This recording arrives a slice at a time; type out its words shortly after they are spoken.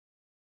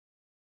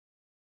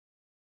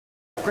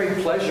Great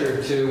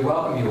pleasure to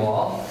welcome you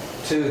all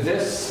to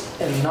this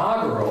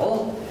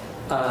inaugural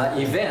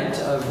event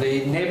of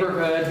the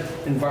Neighborhood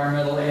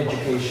Environmental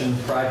Education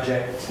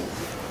Project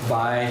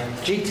by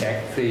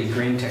GTEC, the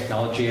Green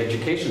Technology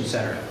Education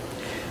Center.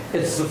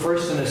 It's the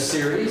first in a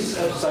series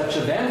of such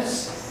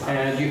events,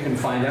 and you can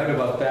find out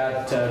about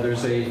that.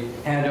 There's a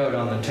handout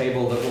on the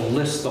table that will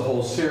list the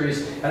whole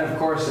series, and of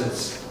course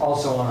it's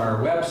also on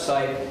our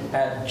website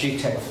at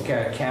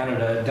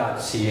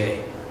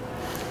gteccanada.ca.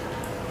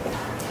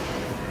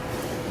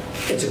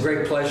 It's a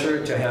great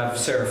pleasure to have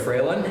Sara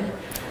Fralin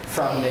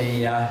from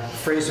the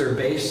Fraser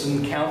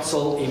Basin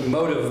Council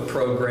Emotive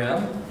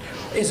program.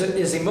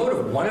 Is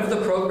Emotive one of the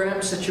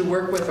programs that you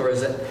work with, or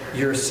is it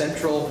your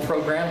central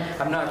program?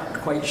 I'm not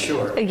quite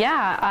sure.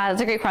 Yeah, that's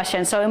a great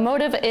question. So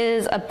Emotive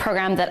is a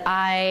program that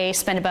I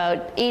spend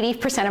about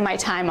 80% of my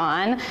time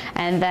on,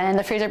 and then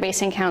the Fraser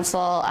Basin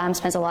Council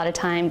spends a lot of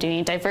time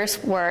doing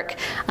diverse work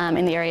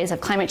in the areas of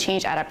climate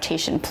change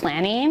adaptation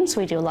planning. So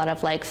we do a lot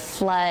of like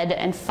flood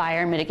and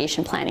fire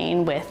mitigation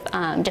planning with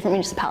different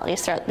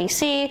municipalities throughout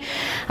BC.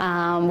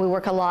 We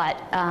work a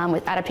lot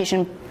with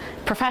adaptation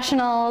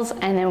professionals,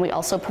 and then we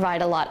also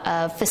provide a lot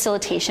of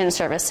facilitation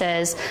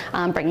services,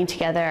 bringing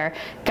together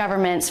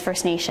governments,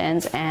 First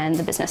Nations, and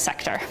the business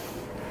sector.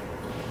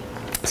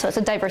 So it's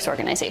a diverse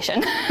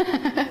organization.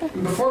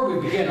 Before we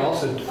begin,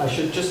 also, I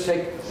should just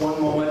take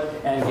one moment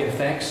and give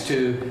thanks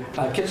to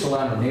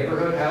Kitsilano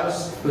Neighborhood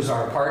House, who's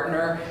our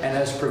partner and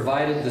has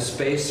provided the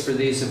space for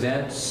these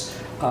events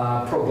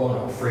pro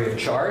bono, free of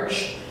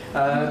charge,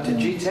 to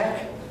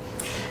GTEC.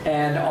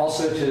 And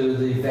also to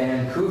the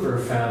Vancouver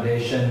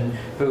Foundation,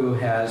 who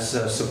has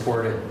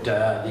supported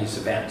these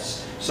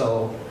events.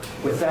 So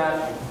with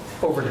that,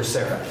 over to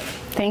Sara.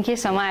 Thank you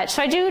so much.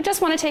 So I do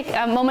just want to take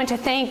a moment to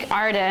thank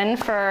Arden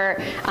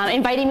for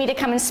inviting me to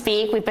come and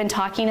speak. We've been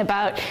talking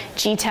about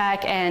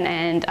GTEC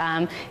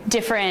and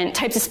different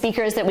types of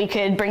speakers that we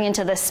could bring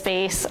into this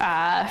space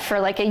for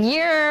like a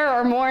year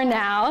or more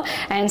now.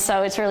 And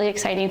so it's really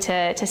exciting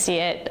to see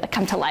it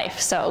come to life.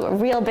 So a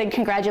real big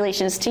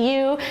congratulations to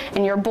you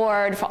and your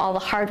board for all the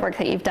hard work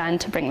that you've done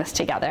to bring this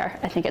together.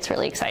 I think it's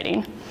really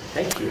exciting.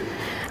 Thank you.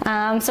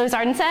 So as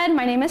Arden said,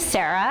 my name is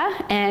Sara,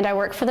 and I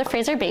work for the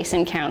Fraser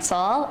Basin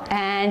Council.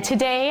 And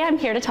today I'm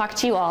here to talk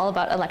to you all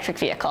about electric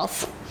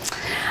vehicles.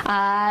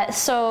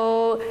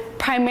 So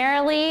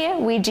primarily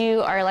we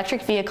do our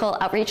electric vehicle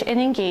outreach and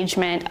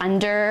engagement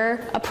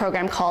under a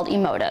program called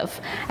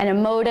Emotive. And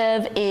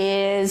Emotive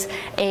is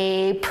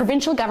a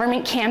provincial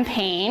government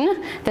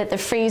campaign that the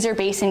Fraser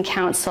Basin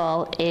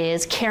Council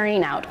is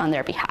carrying out on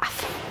their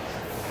behalf.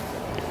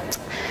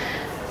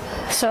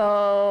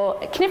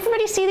 So can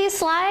everybody see these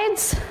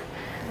slides?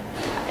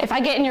 If I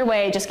get in your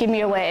way, just give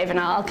me a wave and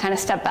I'll kind of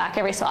step back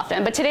every so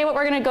often. But today what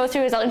we're going to go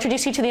through is I'll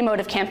introduce you to the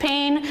Emotive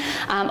campaign.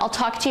 I'll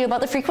talk to you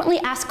about the frequently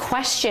asked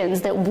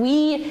questions that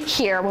we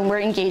hear when we're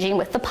engaging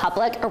with the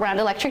public around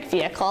electric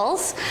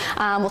vehicles.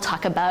 We'll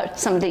talk about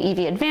some of the EV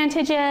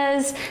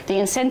advantages, the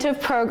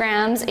incentive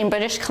programs in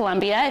British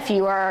Columbia if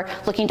you are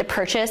looking to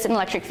purchase an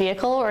electric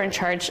vehicle or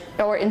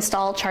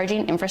install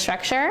charging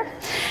infrastructure.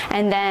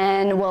 And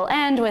then we'll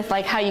end with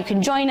like how you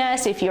can join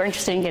us if you're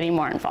interested in getting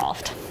more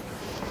involved.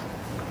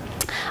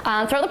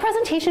 Throughout the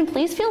presentation,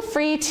 please feel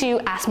free to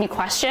ask me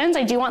questions.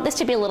 I do want this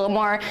to be a little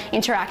more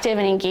interactive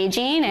and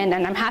engaging, and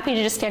I'm happy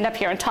to just stand up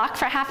here and talk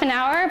for half an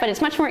hour, but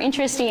it's much more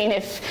interesting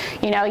if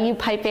you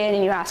pipe in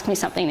and you ask me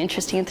something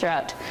interesting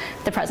throughout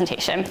the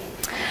presentation.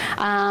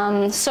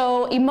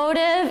 So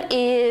Emotive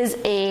is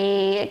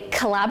a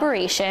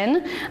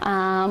collaboration.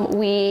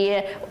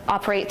 We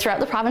operate throughout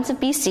the province of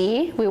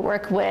BC. We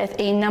work with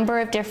a number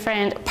of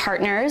different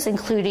partners,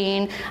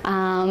 including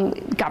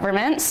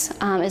governments,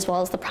 as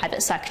well as the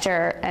private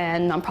sector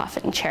and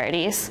nonprofit and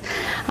charities.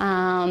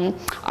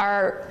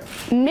 Our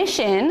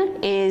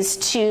mission is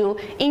to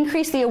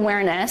increase the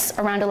awareness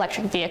around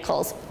electric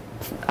vehicles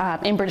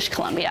in British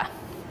Columbia.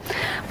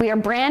 We are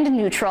brand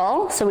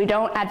neutral, so we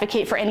don't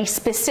advocate for any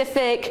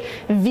specific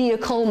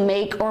vehicle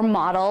make or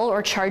model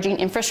or charging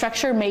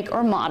infrastructure make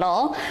or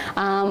model.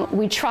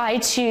 We try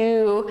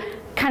to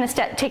kind of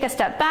take a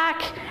step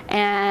back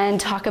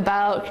and talk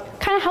about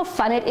kind of how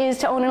fun it is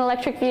to own an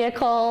electric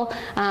vehicle,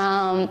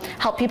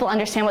 help people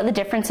understand what the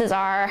differences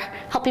are,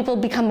 help people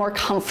become more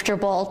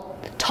comfortable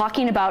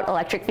talking about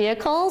electric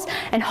vehicles,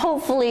 and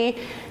hopefully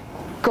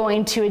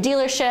going to a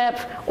dealership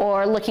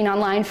or looking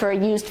online for a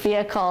used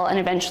vehicle and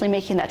eventually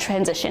making that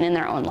transition in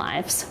their own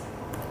lives.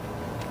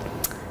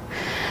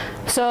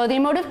 So the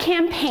Emotive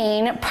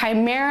campaign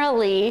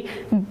primarily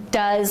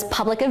does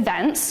public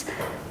events.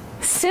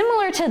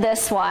 Similar to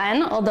this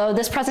one, although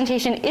this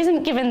presentation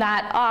isn't given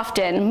that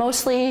often,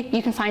 mostly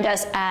you can find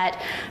us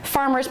at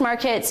farmers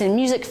markets and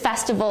music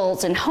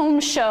festivals and home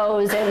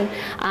shows and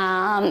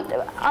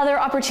other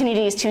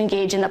opportunities to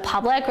engage in the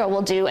public, where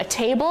we'll do a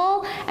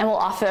table and we'll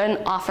often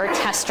offer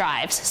test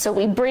drives. So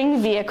we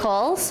bring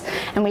vehicles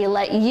and we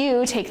let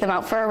you take them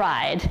out for a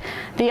ride.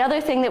 The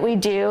other thing that we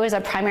do as a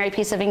primary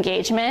piece of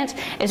engagement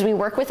is we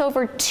work with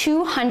over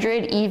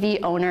 200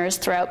 EV owners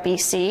throughout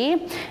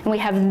BC, and we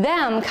have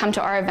them come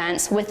to our event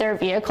events with their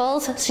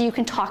vehicles so you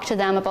can talk to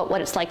them about what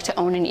it's like to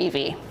own an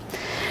EV.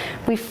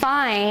 We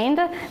find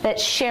that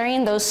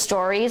sharing those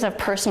stories of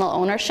personal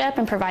ownership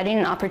and providing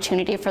an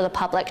opportunity for the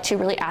public to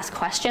really ask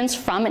questions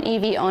from an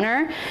EV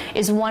owner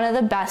is one of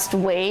the best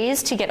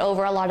ways to get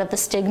over a lot of the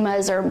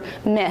stigmas or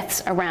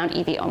myths around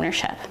EV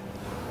ownership.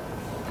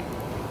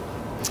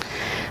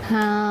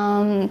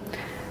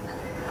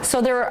 So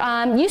there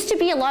used to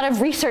be a lot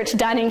of research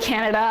done in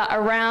Canada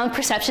around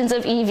perceptions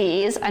of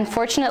EVs.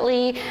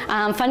 Unfortunately,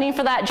 funding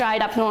for that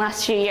dried up in the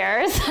last few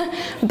years.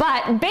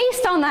 But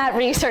based on that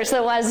research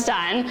that was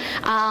done,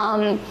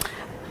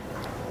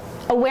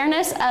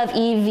 awareness of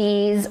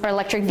EVs or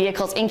electric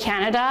vehicles in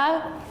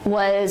Canada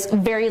was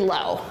very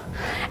low.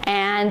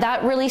 And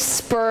that really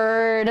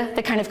spurred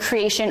the kind of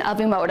creation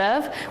of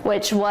Emotive,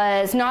 which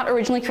was not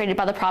originally created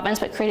by the province,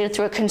 but created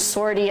through a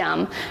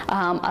consortium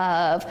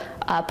of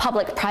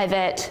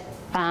public-private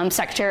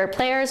sector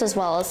players, as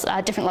well as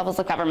different levels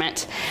of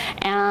government.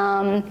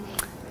 The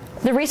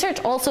research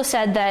also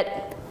said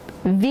that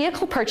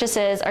vehicle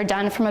purchases are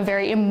done from a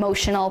very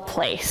emotional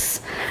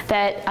place,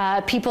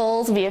 that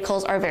people's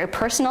vehicles are a very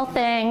personal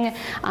thing.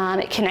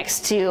 It connects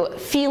to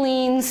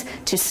feelings,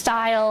 to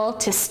style,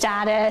 to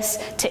status,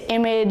 to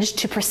image,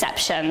 to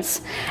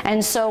perceptions.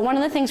 And so one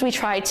of the things we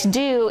try to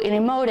do in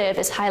Emotive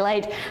is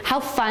highlight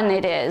how fun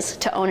it is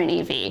to own an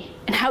EV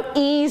and how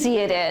easy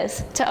it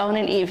is to own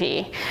an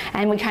EV.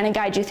 And we kind of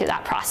guide you through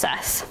that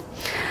process.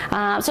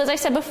 So as I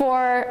said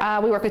before,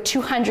 we work with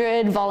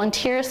 200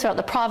 volunteers throughout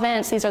the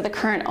province. These are the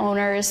current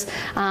owners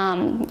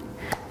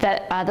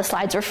that the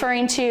slide's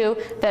referring to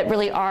that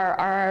really are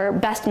our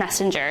best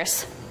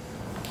messengers.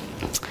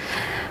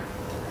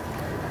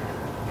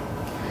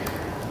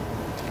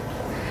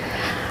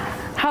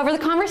 However, the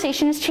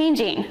conversation is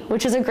changing,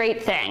 which is a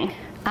great thing.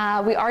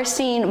 We are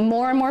seeing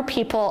more and more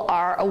people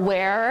are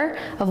aware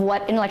of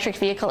what an electric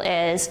vehicle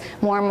is.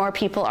 More and more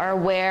people are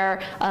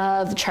aware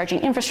of the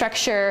charging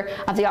infrastructure,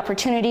 of the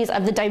opportunities,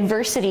 of the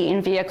diversity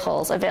in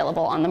vehicles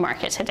available on the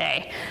market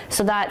today.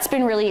 So that's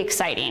been really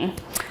exciting.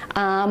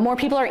 More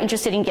people are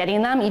interested in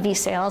getting them. EV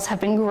sales have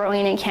been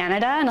growing in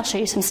Canada, and I'll show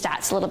you some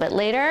stats a little bit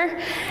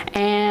later.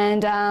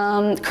 And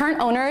current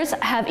owners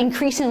have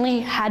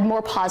increasingly had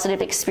more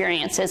positive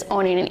experiences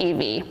owning an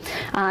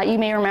EV. You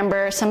may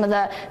remember some of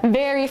the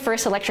very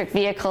first electric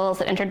vehicles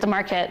that entered the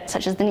market,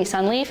 such as the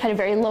Nissan Leaf, had a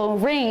very low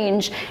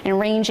range, and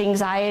range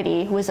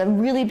anxiety was a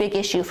really big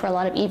issue for a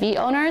lot of EV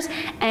owners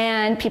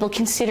and people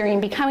considering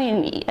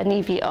becoming an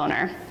EV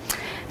owner.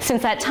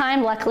 Since that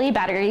time, luckily,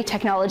 battery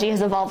technology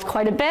has evolved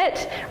quite a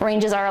bit.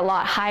 Ranges are a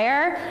lot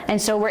higher,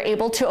 and so we're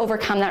able to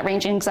overcome that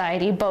range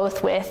anxiety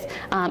both with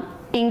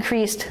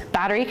increased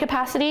battery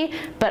capacity,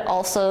 but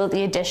also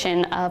the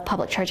addition of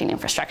public charging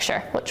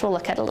infrastructure, which we'll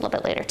look at a little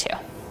bit later too.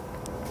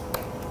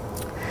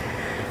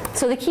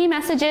 So the key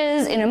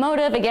messages in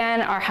Emotive,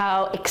 again, are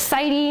how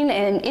exciting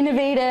and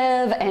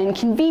innovative and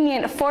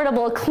convenient,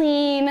 affordable,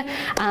 clean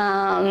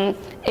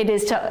it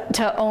is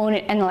to own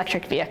an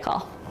electric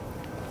vehicle.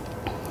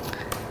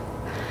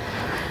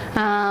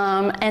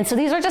 And so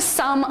these are just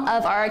some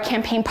of our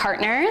campaign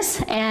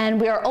partners,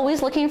 and we are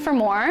always looking for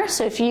more.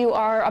 So if you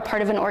are a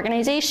part of an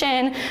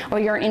organization or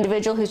you're an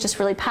individual who's just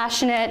really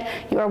passionate,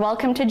 you are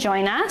welcome to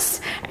join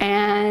us.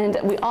 And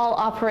we all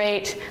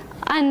operate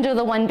under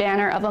the one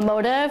banner of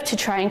Emotive to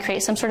try and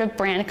create some sort of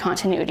brand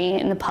continuity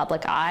in the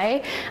public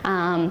eye.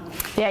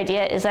 The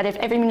idea is that if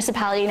every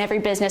municipality and every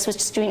business was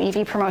just doing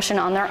EV promotion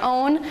on their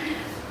own,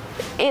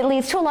 it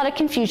leads to a lot of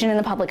confusion in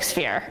the public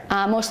sphere,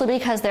 mostly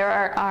because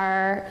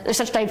there's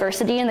such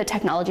diversity in the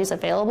technologies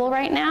available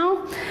right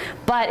now.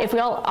 But if we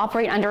all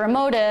operate under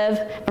Emotive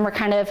and we're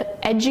kind of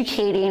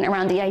educating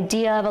around the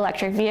idea of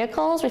electric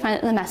vehicles, we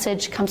find that the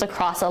message comes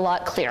across a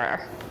lot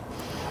clearer.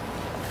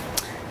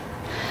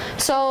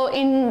 So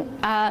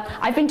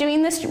I've been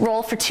doing this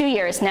role for 2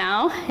 years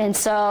now, and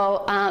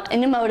so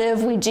in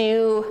Emotive we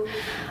do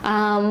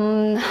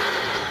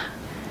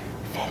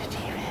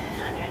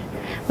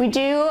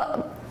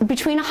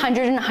between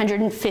 100 and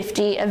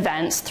 150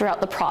 events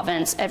throughout the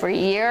province every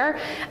year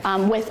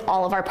with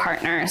all of our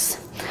partners.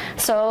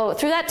 So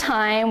through that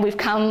time, we've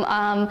come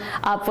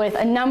up with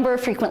a number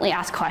of frequently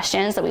asked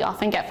questions that we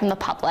often get from the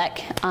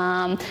public.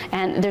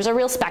 And there's a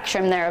real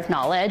spectrum there of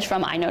knowledge,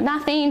 from I know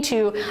nothing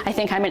to I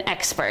think I'm an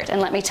expert and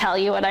let me tell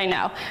you what I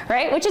know,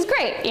 right? Which is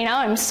great. You know,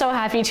 I'm so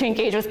happy to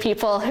engage with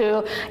people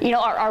who, you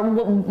know, are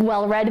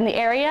well read in the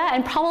area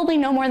and probably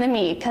know more than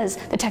me because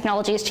the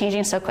technology is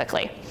changing so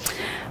quickly.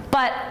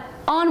 But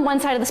on one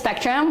side of the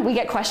spectrum, we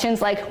get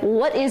questions like,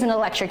 what is an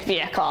electric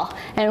vehicle?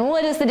 And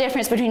what is the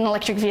difference between an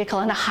electric vehicle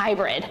and a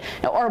hybrid,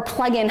 or a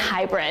plug-in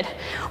hybrid,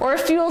 or a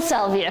fuel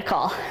cell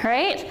vehicle,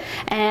 right?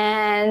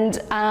 And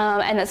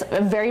that's a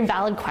very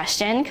valid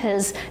question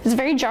because it's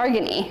very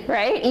jargony,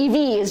 right?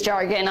 EV is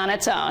jargon on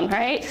its own,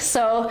 right?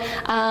 So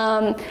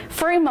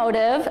for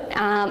Emotive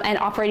and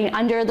operating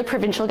under the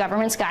provincial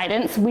government's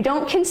guidance, we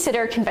don't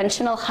consider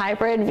conventional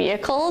hybrid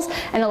vehicles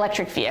an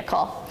electric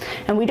vehicle.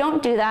 And we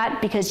don't do that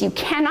because you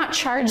cannot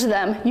charge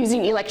them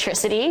using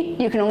electricity.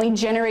 You can only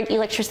generate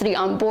electricity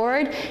on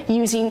board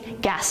using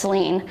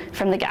gasoline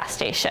from the gas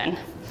station.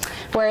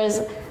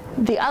 Whereas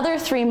the other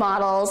three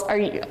models are,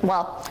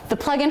 well, the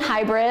plug-in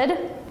hybrid,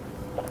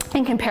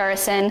 in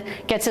comparison,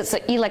 gets its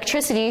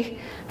electricity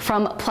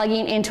from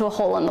plugging into a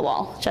hole in the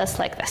wall, just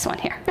like this one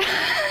here.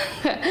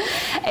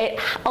 It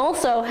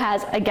also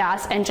has a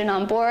gas engine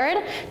on board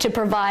to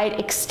provide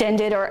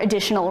extended or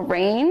additional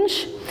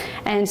range.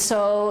 And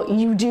so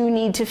you do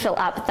need to fill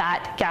up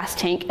that gas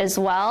tank as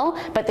well,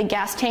 but the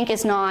gas tank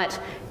is not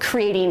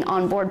creating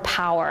onboard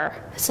power.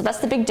 So that's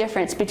the big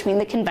difference between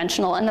the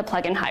conventional and the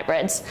plug-in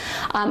hybrids.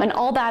 An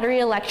all-battery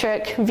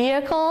electric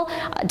vehicle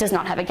does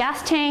not have a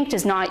gas tank,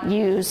 does not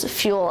use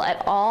fuel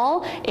at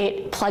all.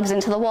 It plugs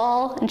into the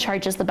wall and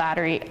charges the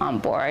battery on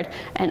board,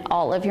 and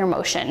all of your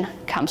motion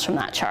comes from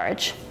that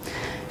charge.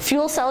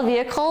 Fuel cell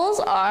vehicles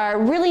are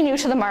really new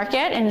to the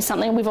market and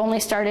something we've only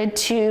started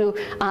to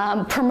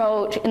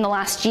promote in the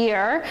last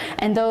year,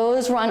 and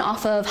those run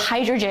off of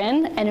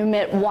hydrogen and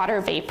emit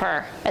water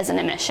vapor as an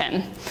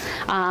emission.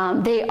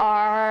 They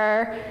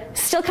are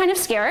still kind of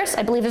scarce.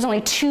 I believe there's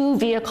only 2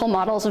 vehicle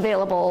models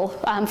available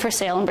for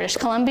sale in British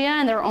Columbia,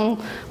 and there are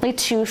only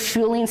 2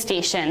 fueling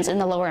stations in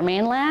the Lower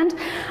Mainland.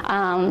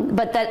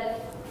 But that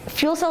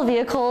fuel cell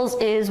vehicles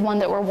is one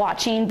that we're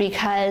watching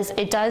because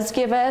it does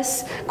give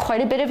us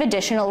quite a bit of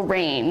additional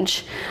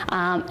range.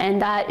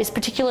 And that is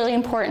particularly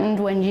important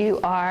when you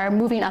are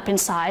moving up in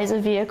size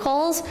of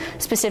vehicles,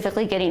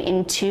 specifically getting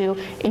into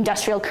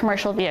industrial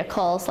commercial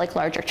vehicles like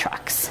larger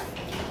trucks.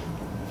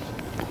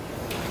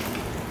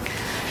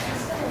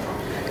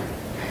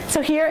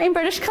 So here in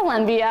British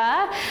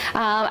Columbia,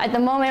 at the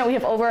moment we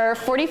have over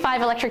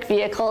 45 electric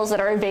vehicles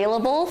that are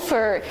available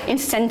for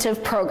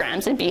incentive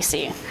programs in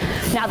BC.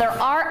 Now there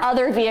are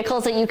other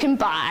vehicles that you can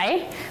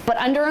buy, but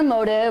under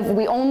Emotive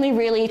we only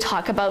really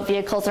talk about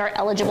vehicles that are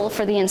eligible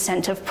for the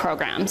incentive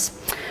programs.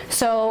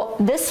 So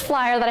this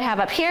flyer that I have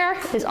up here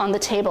is on the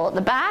table at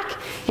the back.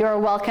 You are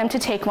welcome to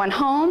take one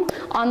home.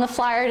 On the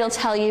flyer it'll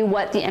tell you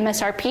what the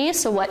MSRP,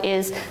 so what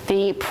is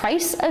the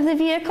price of the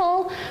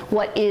vehicle,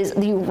 what is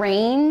the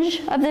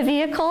range of the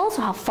vehicle,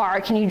 so how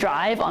far can you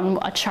drive on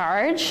a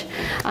charge.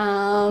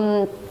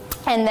 And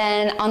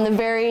then on the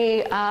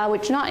very,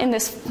 which not in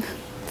this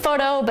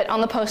photo, but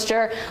on the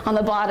poster on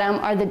the bottom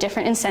are the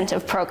different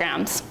incentive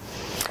programs.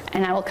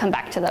 And I will come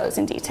back to those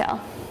in detail.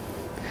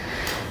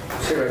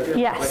 Sarah, do you have a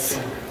Yes.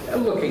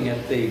 question? Looking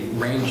at the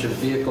range of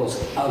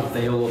vehicles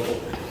available,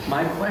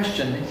 my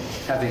question,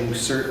 having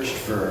searched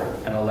for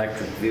an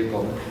electric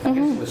vehicle, I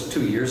guess it was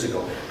 2 years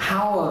ago,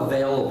 how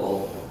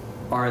available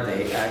are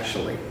they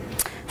actually?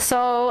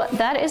 So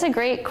that is a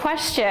great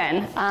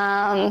question.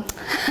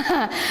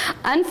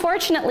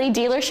 Unfortunately,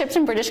 dealerships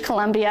in British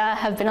Columbia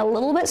have been a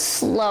little bit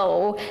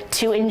slow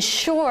to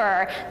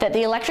ensure that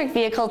the electric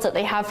vehicles that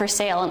they have for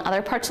sale in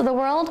other parts of the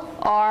world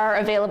are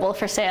available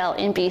for sale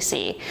in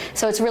BC.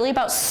 So it's really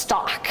about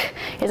stock.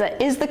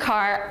 Is the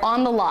car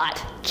on the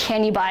lot?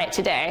 Can you buy it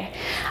today?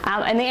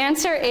 And the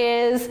answer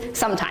is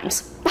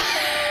sometimes.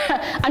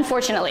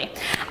 Unfortunately.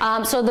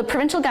 So the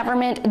provincial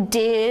government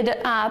did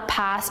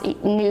pass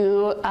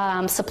new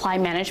supply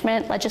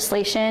management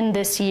legislation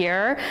this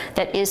year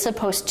that is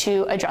supposed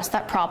to address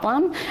that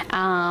problem.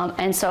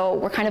 And so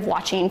we're kind of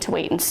watching to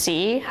wait and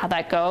see how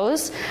that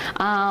goes.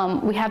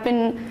 We have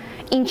been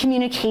in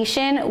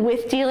communication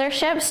with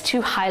dealerships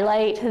to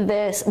highlight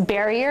this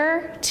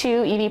barrier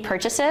to EV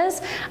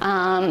purchases.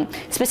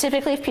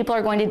 Specifically, if people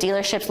are going to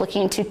dealerships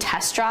looking to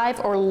test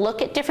drive or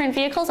look at different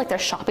vehicles, like they're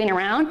shopping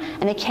around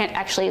and they can't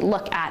actually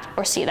look at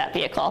or see that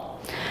vehicle.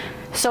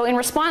 So in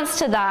response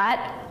to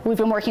that, we've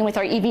been working with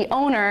our EV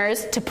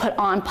owners to put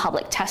on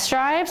public test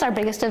drives. Our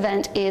biggest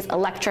event is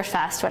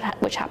ElectraFest,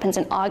 which happens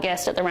in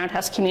August at the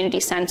Roundhouse Community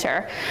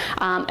Center.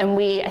 And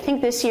I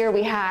think this year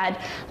we had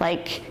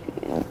like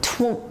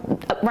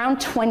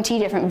around 20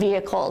 different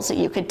vehicles that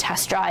you could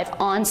test drive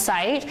on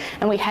site.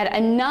 And we had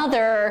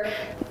another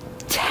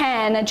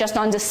 10 just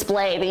on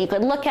display that you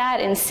could look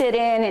at and sit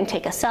in and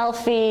take a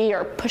selfie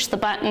or push the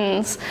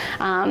buttons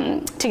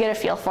to get a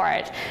feel for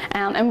it.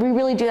 And we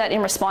really do that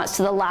in response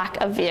to the lack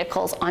of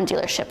vehicles on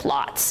dealership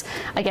lots.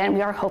 Again,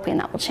 we are hoping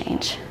that will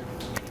change.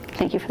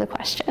 Thank you for the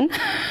question.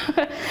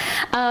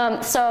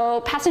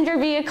 So passenger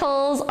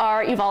vehicles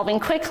are evolving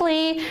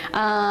quickly.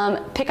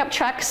 Pickup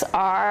trucks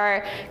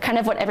are kind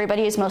of what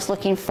everybody is most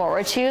looking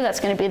forward to. That's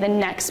going to be the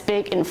next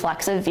big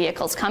influx of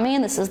vehicles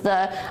coming. This is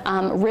the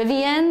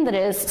Rivian that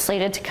is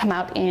slated to come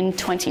out in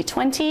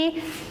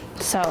 2020.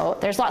 So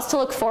there's lots to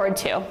look forward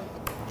to.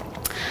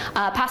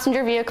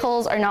 Passenger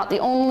vehicles are not the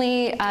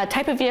only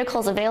type of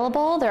vehicles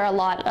available. There are a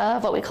lot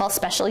of what we call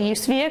special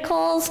use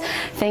vehicles,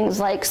 things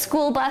like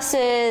school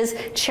buses,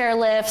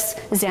 chairlifts,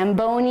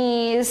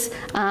 Zambonis,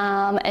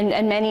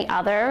 and many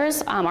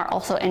others are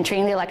also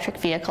entering the electric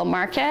vehicle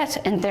market,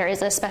 and there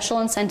is a special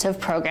incentive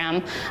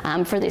program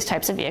for these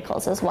types of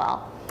vehicles as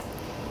well.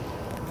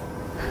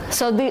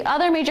 So the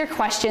other major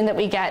question that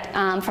we get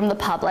from the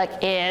public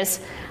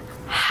is,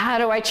 how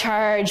do I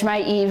charge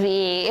my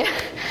EV?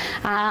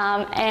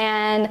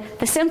 And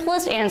the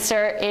simplest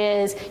answer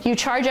is you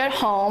charge at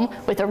home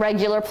with a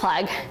regular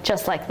plug,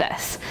 just like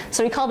this.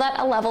 So we call that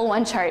a level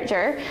 1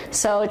 charger.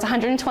 So it's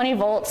 120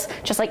 volts,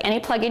 just like any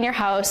plug in your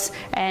house,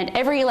 and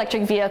every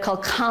electric vehicle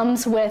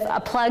comes with a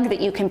plug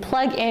that you can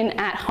plug in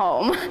at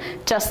home,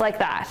 just like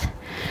that.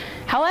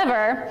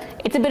 However,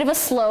 it's a bit of a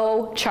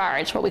slow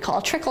charge. What we call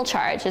a trickle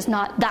charge. There's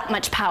not that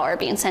much power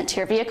being sent to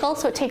your vehicle,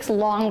 so it takes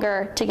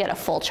longer to get a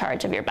full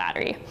charge of your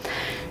battery.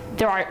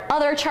 There are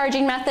other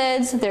charging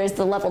methods. There's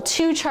the level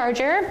 2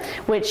 charger,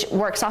 which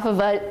works off of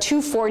a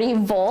 240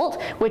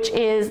 volt, which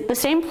is the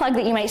same plug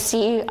that you might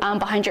see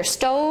behind your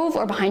stove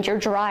or behind your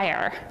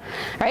dryer,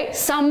 right?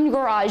 Some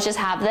garages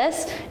have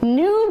this.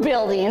 New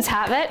buildings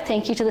have it.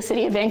 Thank you to the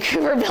City of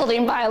Vancouver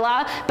building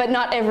bylaw, but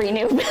not every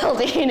new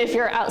building if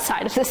you're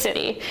outside of the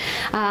city.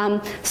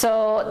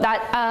 So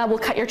that will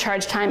cut your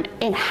charge time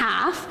in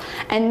half.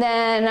 And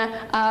then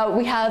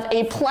we have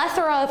a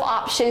plethora of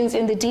options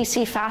in the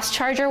DC fast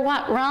charger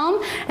realm.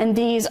 And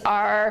these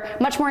are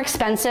much more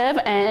expensive,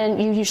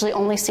 and you usually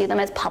only see them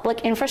as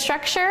public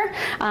infrastructure.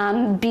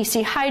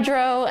 BC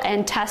Hydro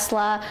and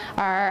Tesla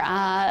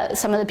are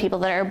some of the people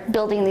that are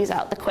building these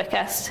out the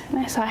quickest. And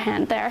I saw a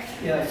hand there.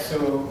 Yeah,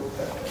 so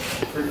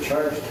for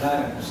charge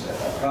times,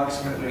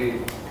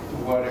 approximately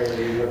what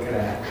are you looking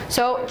at?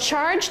 So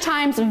charge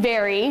times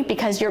vary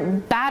because your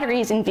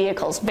batteries in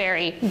vehicles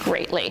vary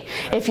greatly.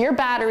 If your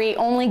battery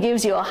only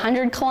gives you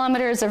 100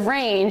 kilometers of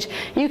range,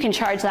 you can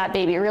charge that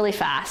baby really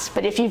fast.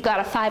 But if you've got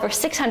a 500 or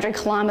 600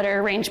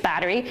 kilometer range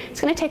battery,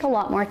 it's going to take a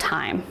lot more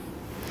time.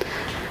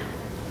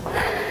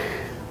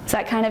 Does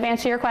that kind of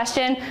answer your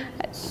question?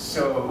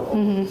 So,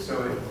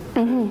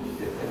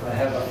 if I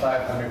have a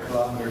 500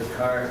 kilometer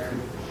car, it could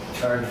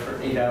charge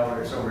for 8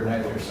 hours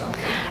overnight or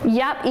something?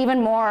 Yep,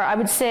 even more. I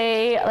would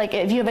say, like,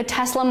 if you have a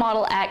Tesla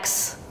Model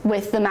X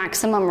with the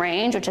maximum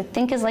range, which I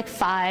think is like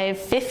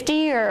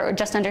 550 or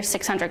just under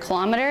 600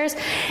 kilometers,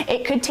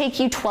 it could take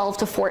you 12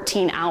 to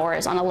 14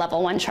 hours on a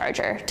level 1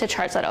 charger to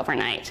charge that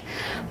overnight.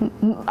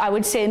 I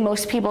would say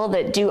most people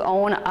that do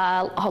own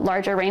a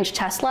larger range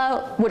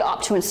Tesla would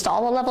opt to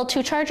install a level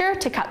 2 charger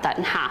to cut that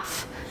in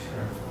half.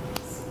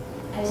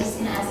 I was just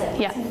going to ask,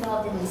 what's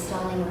involved in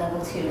installing a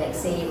level 2? Like,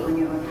 say you own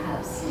your own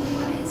house and you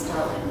want to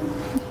install it.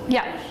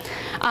 Yeah.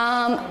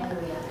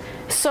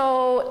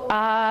 So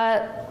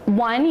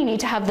one, you need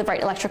to have the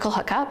right electrical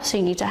hookup. So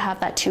you need to have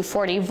that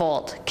 240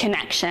 volt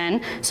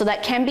connection. So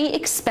that can be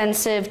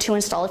expensive to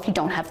install if you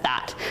don't have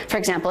that. For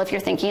example, if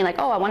you're thinking like,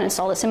 oh, I want to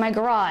install this in my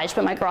garage,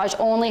 but my garage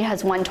only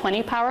has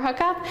 120 power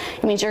hookup,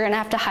 it means you're going to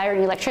have to hire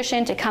an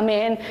electrician to come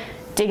in,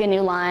 dig a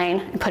new line,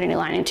 and put a new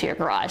line into your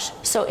garage.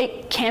 So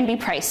it can be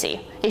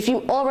pricey. If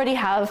you already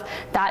have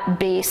that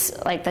base,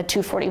 like the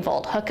 240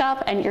 volt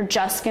hookup, and you're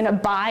just gonna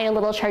buy a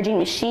little charging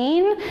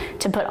machine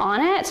to put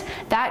on it,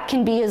 that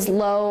can be as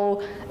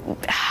low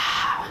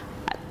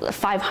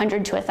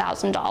 $500 to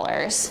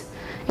 $1,000.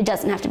 It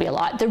doesn't have to be a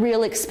lot. The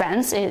real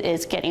expense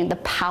is getting the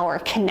power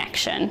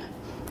connection.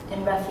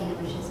 And roughly, how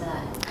much is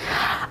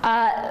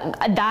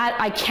that? That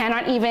I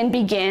cannot even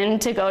begin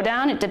to go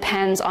down. It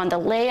depends on the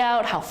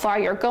layout, how far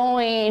you're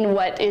going,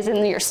 what is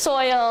in your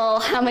soil,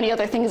 how many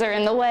other things are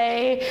in the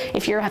way,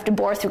 if you have to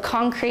bore through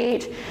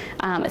concrete.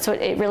 So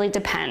it really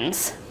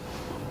depends.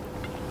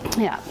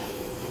 Yeah.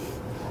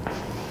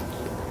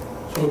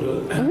 So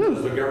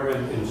does the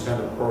government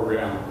incentive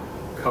program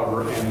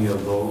cover any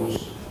of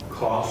those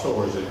costs,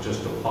 or is it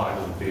just applied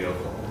to the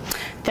vehicle?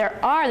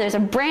 There's a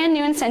brand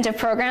new incentive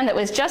program that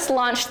was just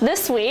launched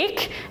this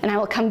week, and I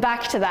will come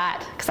back to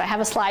that because I have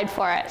a slide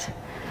for it.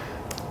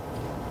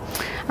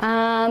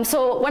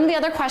 So one of the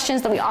other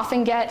questions that we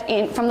often get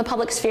from the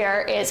public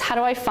sphere is, how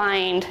do I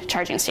find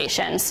charging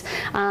stations?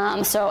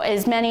 So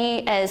as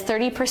many as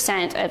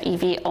 30% of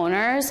EV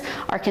owners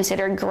are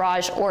considered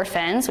garage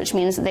orphans, which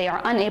means they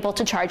are unable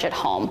to charge at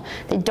home.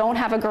 They don't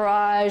have a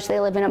garage, they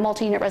live in a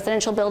multi-unit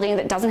residential building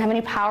that doesn't have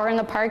any power in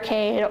the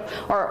parkade,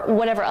 or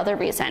whatever other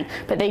reason,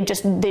 but they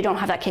don't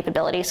have that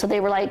capability. So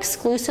they rely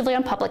exclusively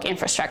on public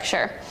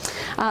infrastructure.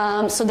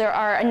 So there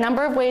are a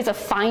number of ways of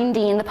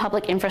finding the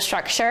public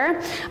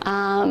infrastructure.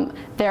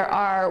 There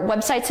are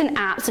websites and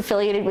apps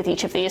affiliated with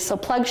each of these. So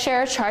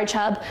PlugShare,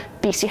 ChargeHub,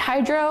 BC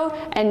Hydro,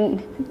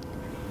 and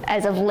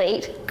as of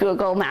late,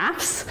 Google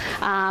Maps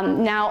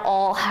now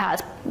all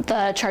has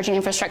the charging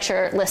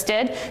infrastructure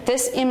listed.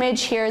 This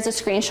image here is a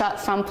screenshot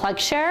from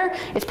PlugShare.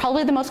 It's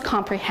probably the most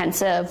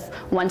comprehensive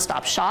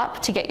one-stop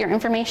shop to get your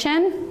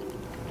information.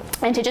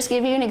 And to just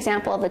give you an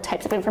example of the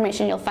types of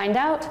information you'll find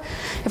out,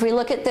 if we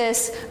look at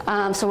this,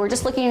 so we're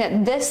just looking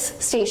at this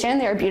station,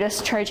 the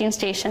Arbutus charging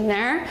station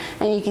there,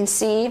 and you can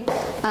see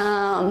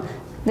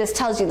this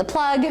tells you the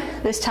plug,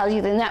 this tells you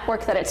the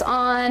network that it's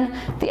on,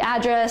 the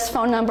address,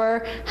 phone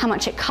number, how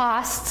much it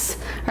costs,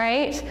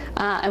 right?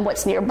 And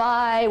what's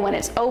nearby, when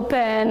it's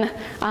open,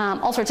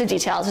 all sorts of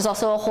details. There's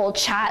also a whole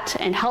chat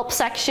and help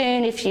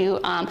section. If you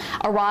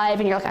arrive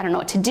and you're like, I don't know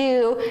what to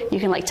do,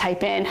 you can like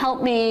type in,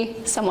 help me,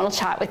 someone will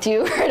chat with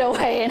you right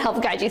away and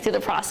help guide you through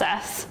the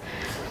process.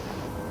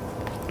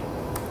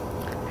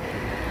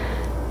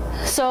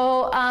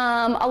 So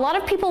a lot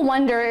of people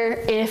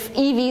wonder if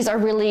EVs are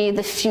really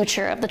the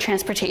future of the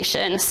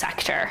transportation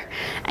sector.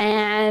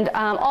 And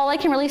all I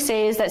can really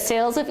say is that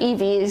sales of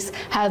EVs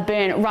have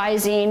been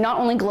rising not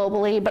only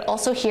globally, but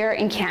also here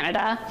in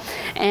Canada.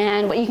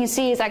 And what you can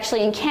see is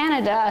actually in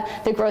Canada,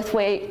 the growth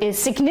rate is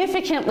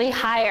significantly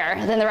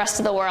higher than the rest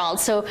of the world.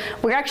 So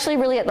we're actually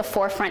really at the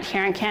forefront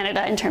here in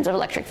Canada in terms of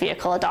electric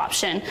vehicle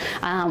adoption.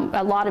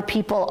 A lot of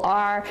people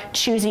are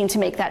choosing to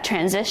make that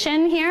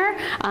transition here,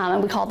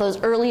 and we call those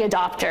early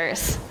adopters.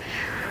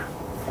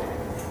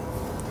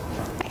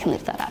 I can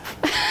leave that up.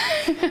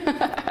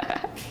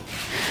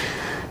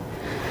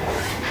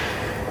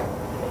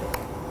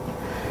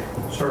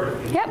 Sorry.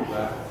 Yep.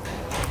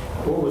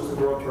 What was the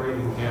growth rate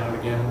in Canada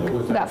again? What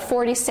was that? About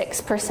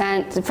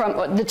 46%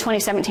 from the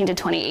 2017 to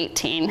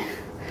 2018. Oh,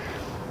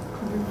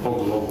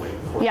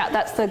 globally. Yeah,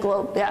 that's the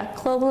globe. Yeah,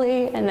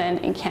 globally, and then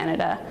in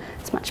Canada,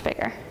 it's much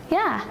bigger.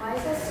 Yeah. Why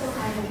is that so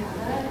high in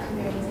Canada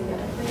compared to the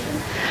other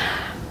places?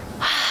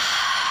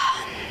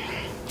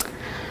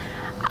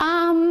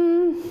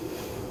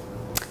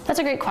 That's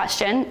a great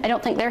question. I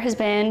don't think there has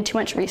been too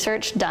much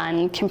research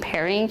done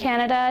comparing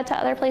Canada to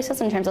other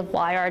places in terms of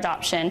why our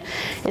adoption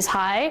is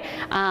high.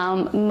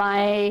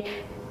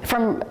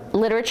 From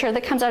literature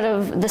that comes out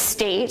of the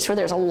States, where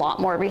there's a lot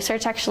more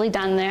research actually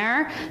done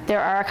there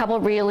are a couple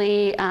of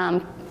really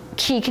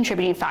key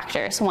contributing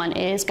factors. One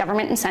is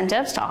government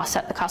incentives to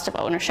offset the cost of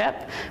ownership.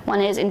 One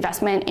is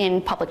investment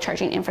in public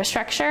charging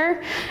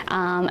infrastructure.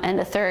 And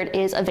the third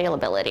is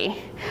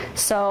availability.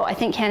 So I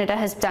think Canada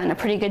has done a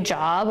pretty good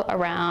job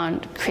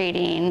around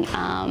creating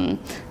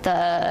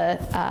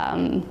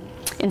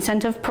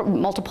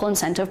multiple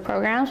incentive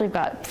programs. We've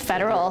got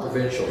federal.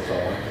 Provincial,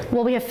 though.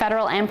 Well, we have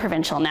federal and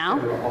provincial now.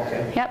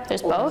 Okay. Yep,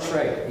 there's both.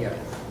 That's right, yeah.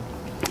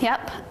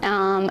 Yep,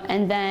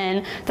 and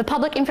then the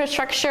public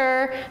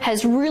infrastructure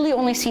has really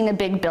only seen a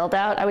big build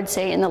out, I would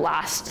say, in the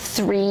last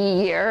 3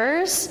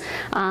 years.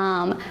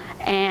 And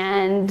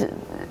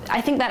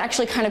I think that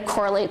actually kind of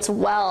correlates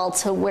well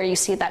to where you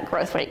see that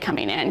growth rate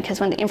coming in, because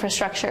when the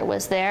infrastructure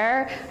was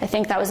there, I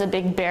think that was a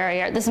big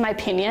barrier. This is my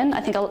opinion.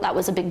 I think that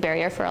was a big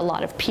barrier for a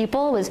lot of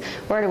people, was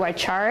where do I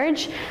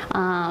charge?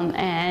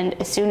 And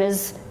as soon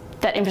as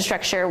that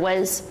infrastructure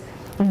was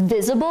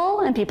visible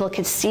and people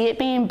could see it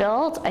being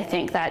built, I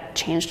think that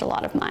changed a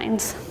lot of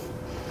minds.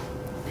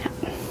 Yeah.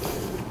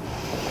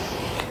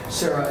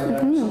 Sarah,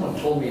 someone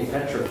told me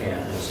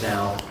Petrocan has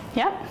now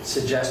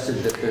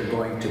suggested that they're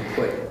going to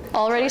put...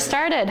 Already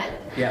started.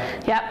 Yeah.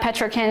 Yep,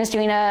 Petrocan is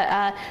doing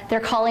they're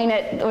calling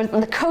it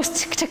the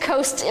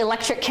coast-to-coast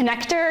electric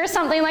connector or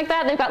something like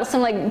that. They've got some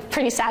like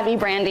pretty savvy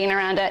branding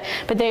around it,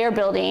 but they are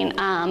building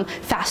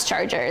fast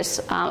chargers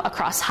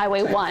across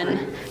Highway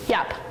 1.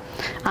 Yep.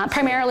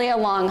 Primarily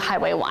along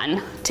Highway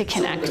 1 to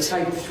connect. So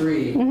the Type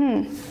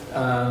 3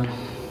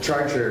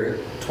 charger,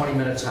 20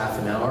 minutes, half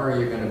an hour,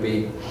 you're going to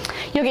be...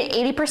 You'll get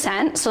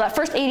 80%. So that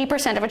first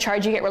 80% of a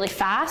charge you get really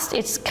fast.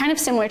 It's kind of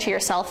similar to your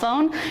cell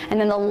phone. And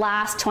then the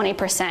last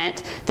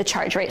 20%, the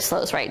charge rate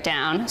slows right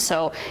down.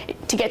 So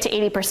to get to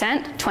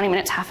 80%, 20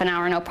 minutes, half an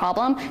hour, no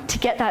problem. To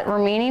get that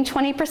remaining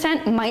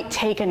 20% might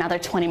take another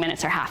 20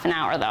 minutes or half an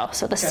hour though.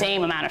 So the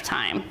same amount of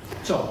time.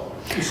 So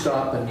you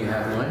stop and you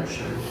have lunch?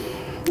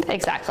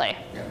 Exactly.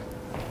 Yeah.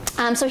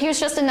 So here's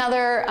just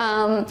another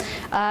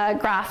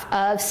graph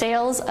of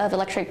sales of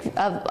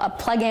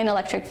plug-in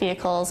electric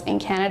vehicles in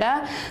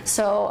Canada.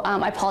 So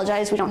I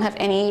apologize, we don't have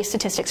any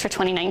statistics for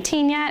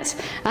 2019 yet.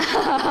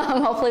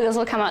 Hopefully those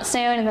will come out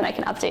soon, and then I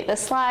can update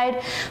this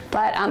slide.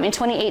 But in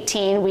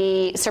 2018,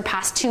 we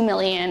surpassed 2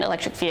 million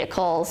electric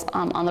vehicles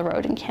on the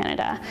road in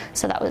Canada.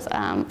 So that was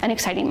an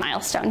exciting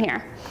milestone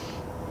here.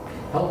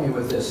 Help me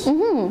with this.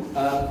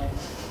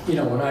 You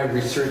know, when I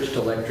researched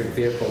electric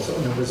vehicles,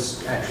 and it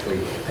was actually,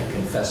 I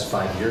confess,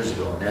 5 years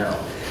ago now,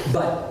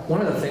 but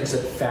one of the things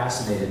that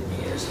fascinated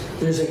me is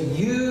there's a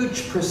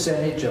huge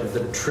percentage of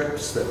the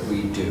trips that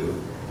we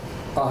do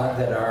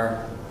that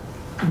are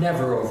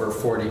never over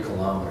 40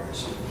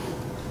 kilometers.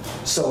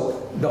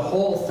 So the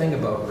whole thing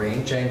about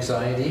range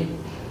anxiety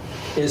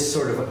is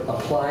sort of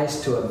applies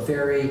to a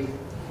very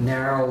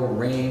narrow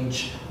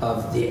range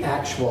of the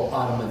actual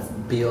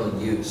automobile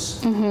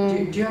use. Do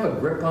you have a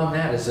grip on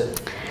that? Is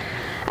it...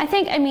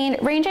 I mean,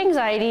 range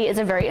anxiety is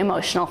a very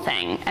emotional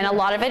thing, and a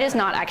lot of it is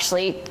not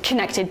actually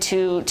connected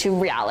to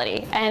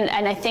reality. And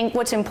I think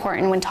what's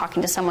important when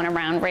talking to someone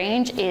around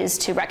range is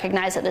to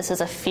recognize that this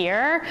is a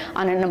fear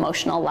on an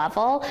emotional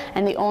level,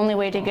 and the only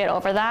way to get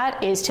over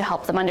that is to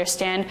help them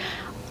understand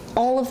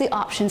all of the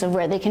options of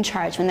where they can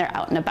charge when they're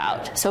out and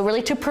about. So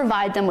really to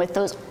provide them with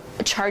those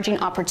charging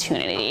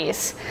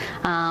opportunities.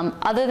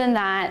 Other than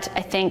that,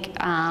 I think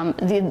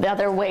the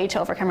other way to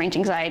overcome range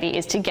anxiety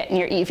is to get in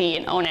your EV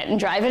and own it and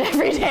drive it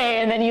every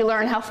day, and then you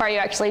learn how far you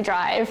actually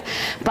drive.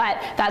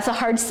 But that's a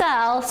hard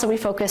sell, so we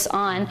focus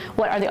on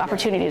what are the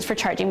opportunities for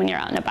charging when you're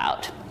out and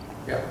about.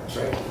 Yeah, that's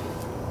right.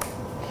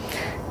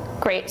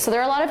 Great. So there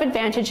are a lot of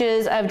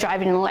advantages of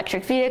driving an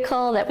electric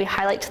vehicle that we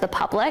highlight to the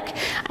public.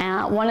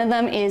 One of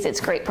them is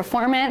its great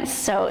performance.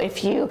 So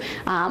if you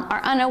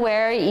are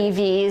unaware,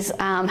 EVs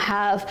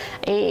have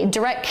a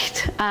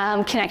direct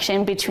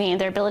connection between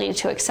their ability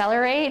to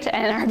accelerate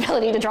and our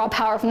ability to draw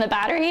power from the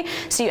battery.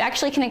 So you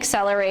actually can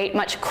accelerate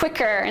much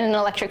quicker in an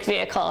electric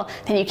vehicle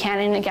than you can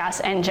in a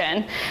gas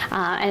engine.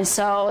 And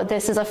so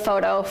this is a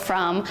photo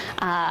from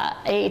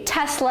a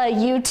Tesla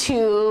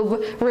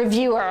YouTube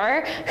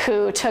reviewer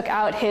who took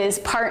out his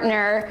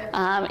partner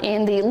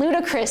in the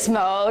ludicrous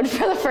mode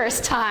for the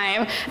first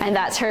time, and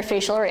that's her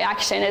facial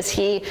reaction as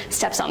he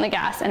steps on the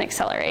gas and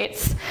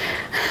accelerates.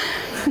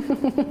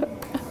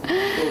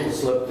 Little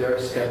slip there,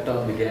 stepped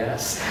on the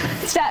gas.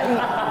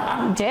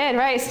 Did,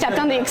 right, stepped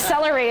on the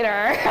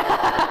accelerator.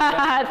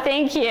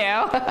 Thank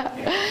you.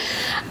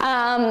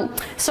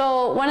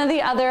 So one of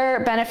the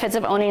other benefits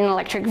of owning an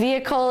electric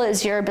vehicle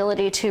is your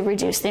ability to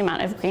reduce the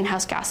amount of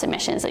greenhouse gas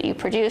emissions that you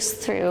produce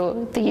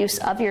through the use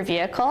of your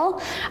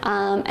vehicle.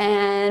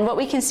 And what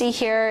we can see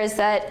here is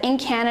that in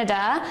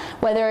Canada,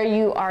 whether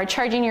you are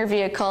charging your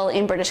vehicle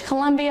in British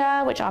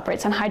Columbia, which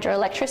operates on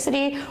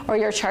hydroelectricity, or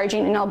you're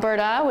charging in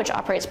Alberta, which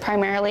operates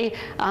primarily,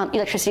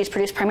 electricity is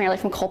produced primarily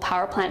from coal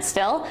power plants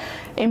still,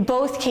 in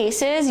both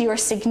cases, you are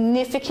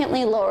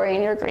significantly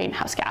lowering your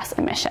greenhouse gas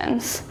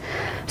emissions.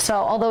 So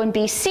although in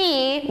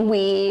BC,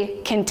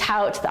 we can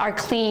tout our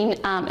clean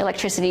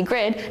electricity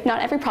grid,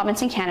 not every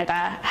province in Canada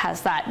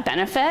has that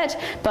benefit.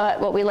 But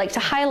what we like to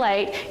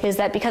highlight is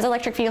that because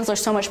electric vehicles are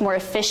so much more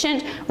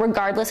efficient,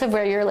 regardless of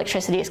where your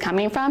electricity is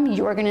coming from,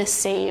 you're going to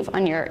save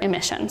on your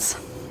emissions.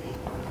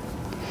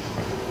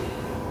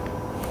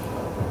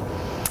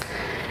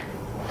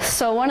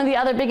 So one of the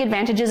other big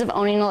advantages of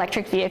owning an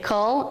electric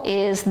vehicle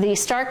is the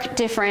stark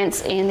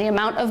difference in the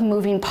amount of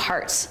moving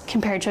parts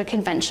compared to a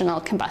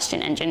conventional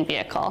combustion engine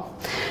vehicle.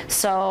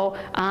 So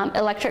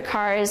electric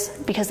cars,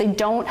 because they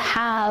don't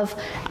have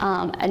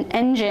an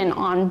engine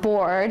on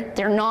board,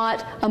 they're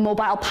not a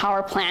mobile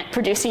power plant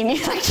producing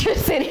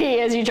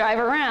electricity as you drive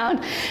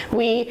around.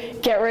 We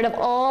get rid of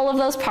all of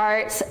those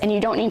parts and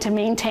you don't need to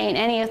maintain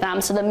any of them.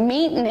 So the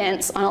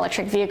maintenance on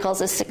electric vehicles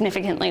is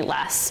significantly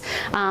less.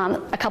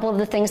 A couple of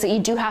the things that you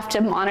do have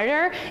to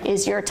monitor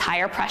is your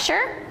tire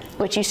pressure,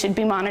 which you should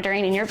be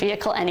monitoring in your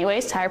vehicle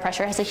anyways. Tire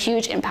pressure has a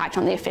huge impact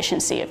on the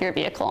efficiency of your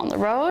vehicle on the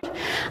road,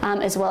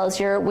 as well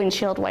as your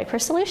windshield wiper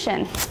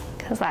solution,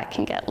 because that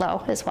can get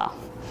low as well.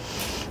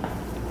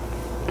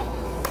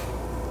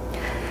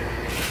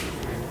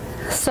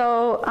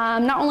 So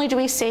not only do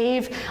we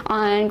save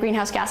on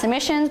greenhouse gas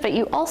emissions, but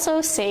you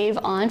also save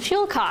on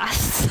fuel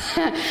costs.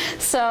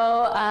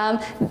 So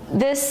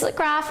this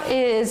graph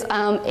is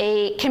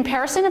a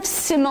comparison of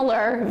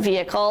similar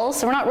vehicles.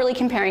 So we're not really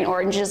comparing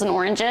oranges and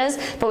oranges,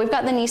 but we've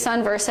got the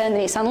Nissan Versa and the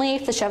Nissan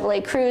Leaf, the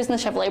Chevrolet Cruze and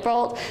the Chevrolet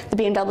Bolt, the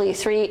BMW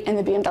 3 and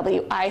the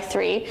BMW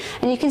i3.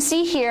 And you can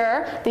see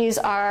here, these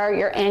are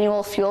your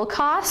annual fuel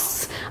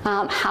costs,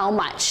 how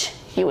much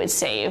you would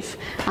save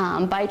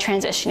by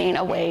transitioning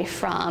away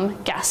from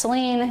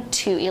gasoline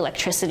to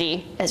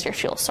electricity as your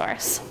fuel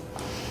source.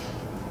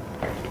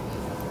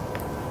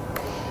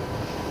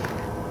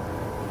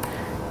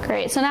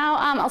 Great, so now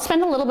I'll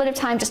spend a little bit of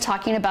time just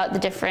talking about the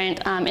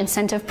different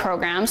incentive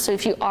programs. So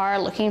if you are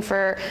looking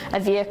for a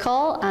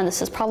vehicle,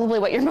 this is probably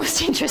what you're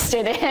most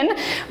interested in,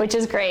 which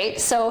is great.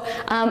 So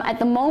at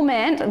the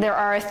moment, there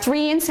are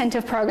 3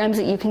 incentive programs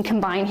that you can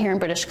combine here in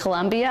British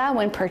Columbia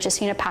when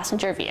purchasing a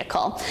passenger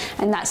vehicle.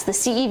 And that's the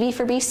CEV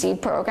for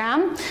BC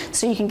program.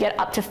 So you can get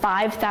up to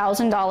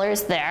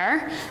 $5,000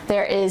 there.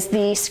 There is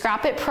the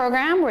Scrap It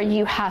program, where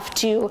you have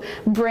to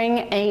bring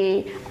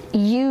a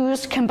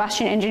used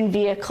combustion engine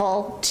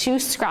vehicle to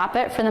Scrap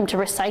It for them to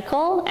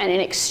recycle, and in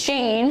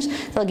exchange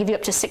they'll give you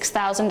up to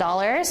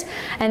 $6,000.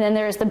 And then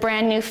there's the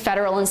brand new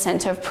federal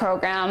incentive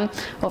program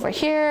over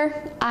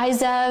here,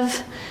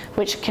 IZEV,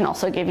 which can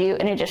also give you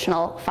an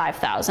additional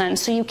 $5,000.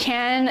 So you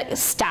can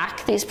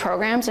stack these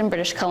programs in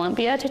British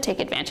Columbia to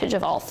take advantage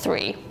of all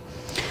 3.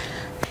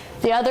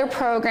 The other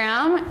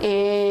program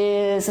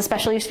is the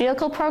special use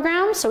vehicle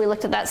program. So we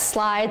looked at that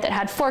slide that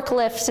had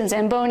forklifts and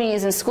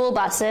Zambonis and school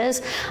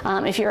buses.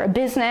 If you're a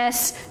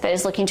business that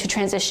is looking to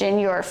transition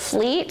your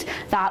fleet,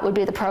 that would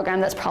be the program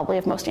that's probably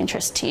of most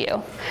interest to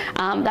you.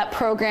 That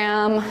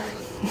program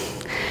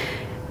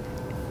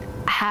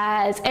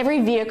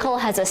every vehicle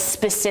has a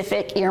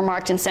specific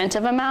earmarked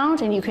incentive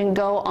amount, and you can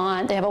go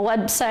on, they have a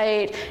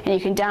website, and you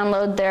can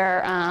download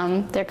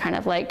their kind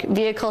of like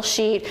vehicle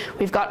sheet.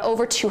 We've got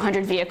over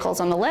 200 vehicles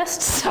on the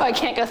list, so I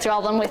can't go through all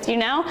of them with you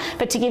now,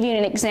 but to give you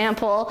an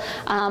example,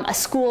 a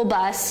school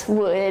bus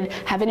would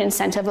have an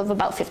incentive of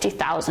about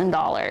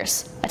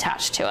 $50,000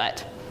 attached to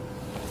it.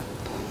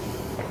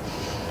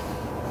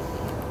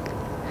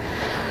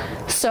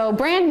 So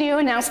brand new,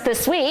 announced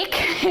this week,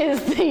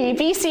 is the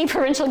BC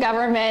provincial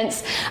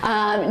government's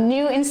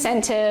new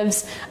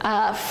incentives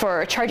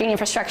for charging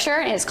infrastructure,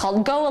 and it's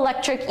called Go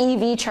Electric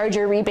EV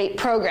Charger Rebate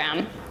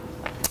Program.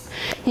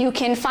 You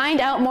can find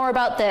out more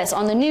about this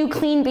on the new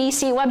Clean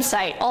BC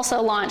website,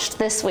 also launched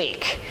this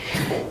week.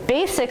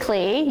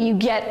 Basically, you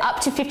get up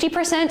to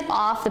 50%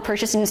 off the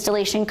purchase and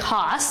installation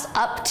cost,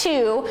 up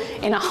to,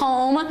 in a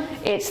home,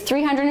 it's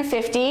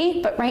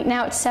 $350, but right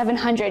now it's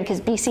 $700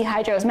 because BC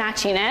Hydro is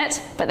matching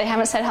it, but they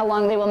haven't said how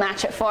long they will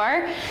match it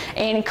for.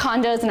 In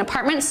condos and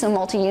apartments, so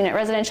multi-unit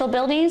residential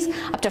buildings,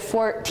 up to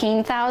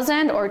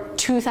 $14,000 or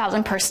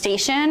 $2,000 per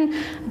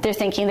station. They're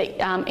thinking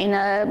that in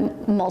a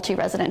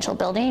multi-residential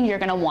building, you're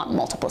going to want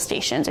multiple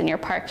stations in your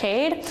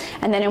parkade.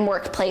 And then in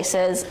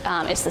workplaces,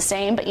 it's the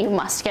same, but you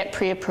must get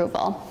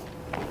pre-approval.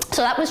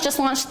 So that was just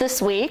launched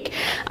this week.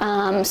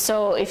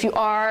 So if you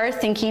are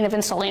thinking of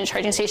installing a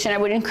charging station, I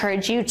would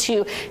encourage you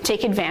to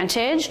take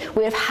advantage.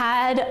 We've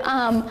had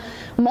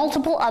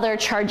multiple other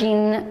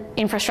charging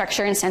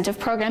infrastructure incentive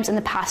programs in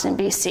the past in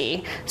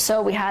BC.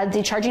 So we had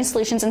the Charging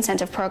Solutions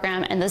Incentive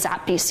Program and the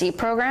ZAP BC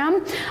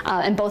program,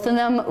 and both of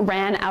them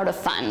ran out of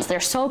funds. They're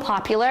so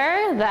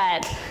popular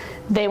that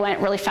they went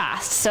really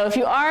fast. So if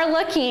you are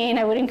looking,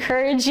 I would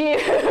encourage you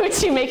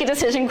to make a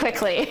decision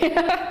quickly.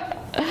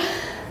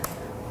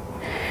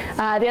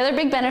 The other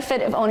big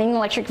benefit of owning an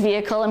electric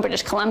vehicle in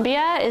British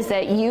Columbia is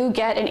that you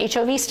get an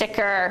HOV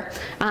sticker.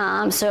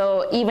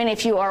 So even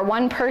if you are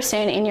one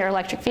person in your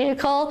electric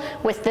vehicle,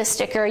 with this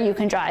sticker you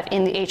can drive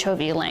in the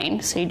HOV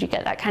lane. So you do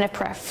get that kind of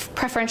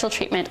preferential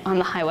treatment on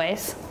the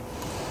highways.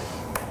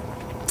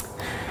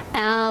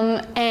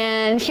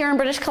 And here in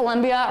British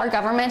Columbia, our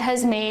government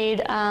has made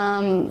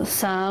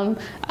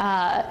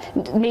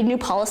made new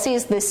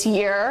policies this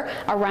year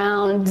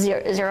around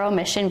zero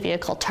emission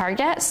vehicle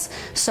targets.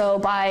 So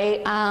by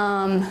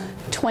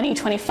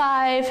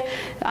 2025,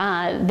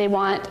 they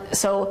want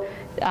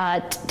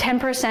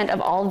 10%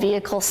 of all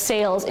vehicle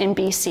sales in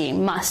BC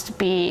must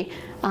be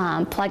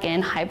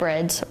plug-in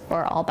hybrids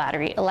or all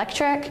battery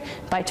electric.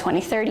 By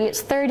 2030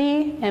 it's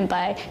 30, and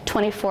by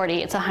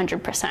 2040 it's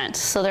 100%.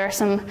 So there are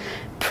some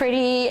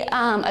pretty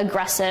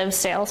aggressive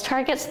sales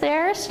targets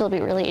there, so it'll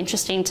be really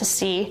interesting to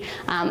see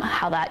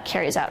how that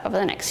carries out over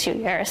the next few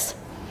years.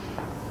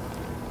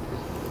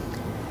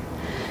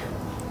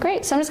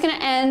 Great, so I'm just going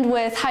to end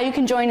with how you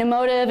can join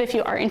Emotive if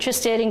you are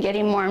interested in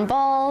getting more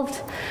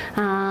involved.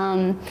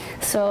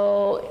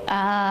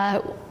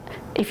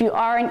 If you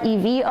are an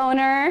EV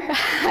owner,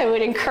 I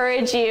would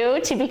encourage you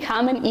to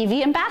become an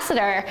EV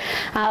ambassador.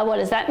 What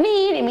does that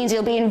mean? It means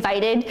you'll be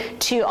invited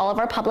to all of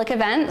our public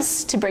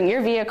events to bring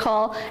your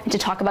vehicle and to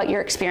talk about your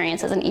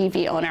experience as an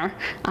EV owner.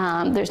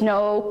 There's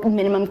no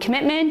minimum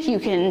commitment. You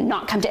can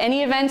not come to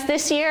any events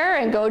this year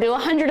and go to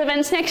 100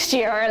 events next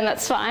year, and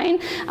that's fine.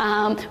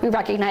 We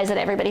recognize that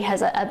everybody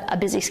has a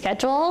busy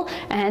schedule,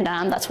 and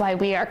that's why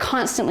we are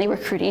constantly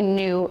recruiting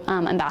new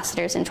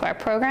ambassadors into our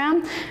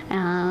program,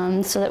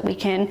 so that we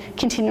can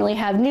continually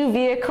have new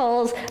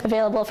vehicles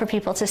available for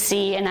people to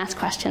see and ask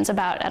questions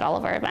about at all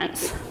of our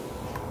events.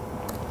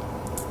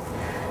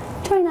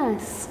 Join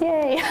us,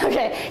 yay.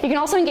 Okay, you can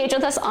also engage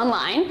with us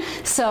online.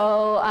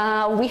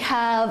 So we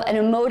have an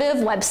Emotive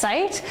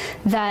website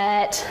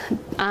that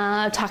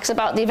talks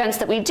about the events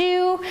that we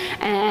do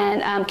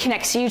and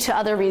connects you to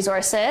other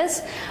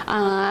resources.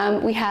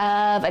 We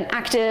have an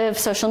active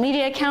social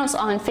media accounts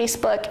on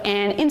Facebook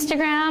and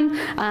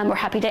Instagram. We're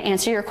happy to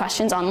answer your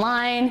questions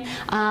online.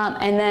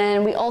 And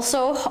then we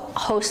also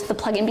host the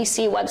Plug-in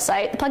BC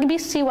website. The Plug-in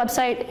BC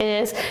website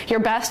is your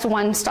best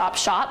one-stop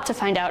shop to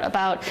find out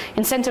about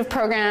incentive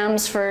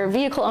programs for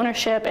vehicle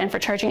ownership and for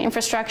charging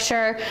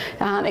infrastructure.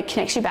 It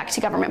connects you back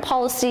to government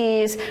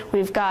policies.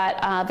 We've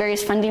got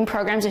various funding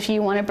programs if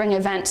you want to bring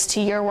events to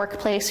your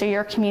workplace or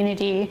your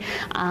community,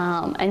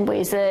 and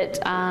ways that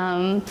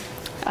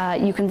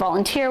you can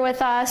volunteer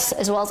with us,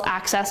 as well as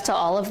access to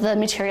all of the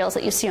materials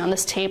that you see on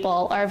this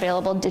table are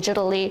available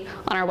digitally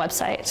on our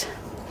website.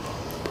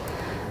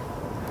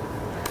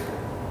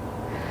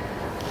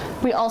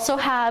 We also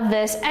have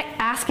this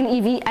Ask an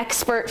EV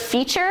Expert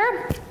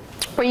feature,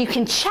 where you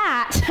can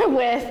chat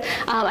with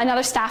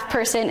another staff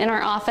person in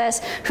our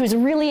office who's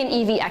really an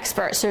EV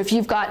expert. So if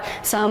you've got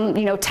some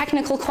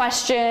technical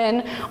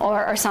question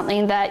or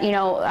something that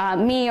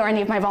me or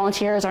any of my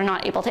volunteers are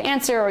not able to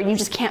answer, or you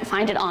just can't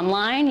find it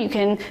online, you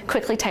can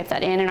quickly type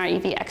that in and our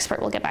EV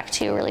expert will get back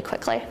to you really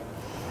quickly.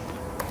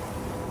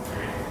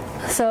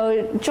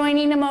 So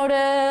joining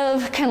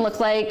Emotive can look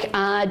like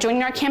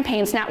joining our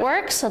campaigns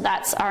network. So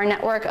that's our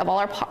network of all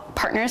our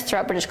partners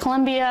throughout British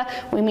Columbia.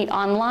 We meet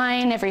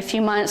online every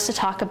few months to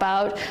talk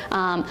about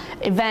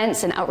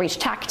events and outreach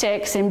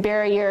tactics and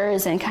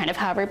barriers and kind of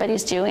how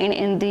everybody's doing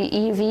in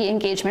the EV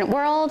engagement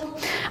world.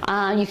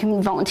 You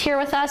can volunteer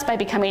with us by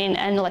becoming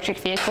an electric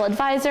vehicle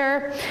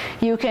advisor.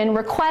 You can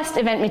request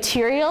event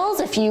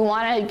materials if you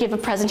want to give a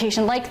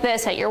presentation like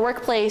this at your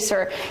workplace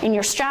or in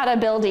your strata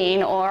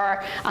building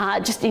or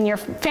just in your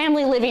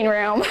family living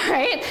room,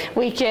 right?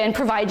 We can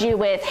provide you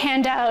with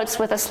handouts,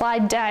 with a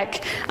slide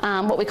deck,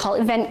 what we call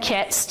event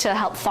kits to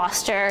help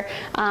foster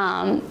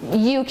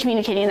you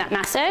communicating that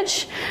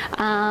message.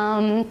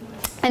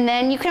 And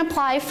then you can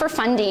apply for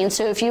funding.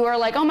 So if you are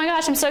like, oh my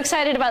gosh, I'm so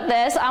excited about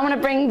this, I want to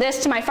bring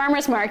this to my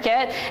farmer's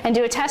market and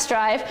do a test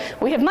drive,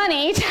 we have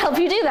money to help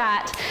you do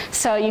that.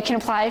 So you can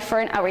apply for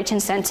an outreach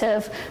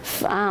incentive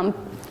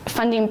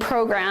funding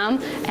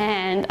program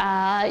and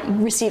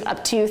receive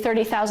up to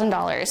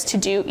 $30,000 to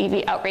do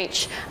EV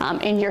outreach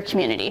in your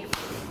community.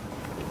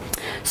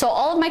 So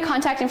all of my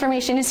contact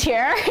information is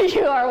here.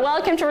 You are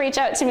welcome to reach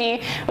out to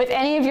me with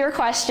any of your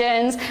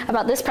questions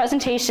about this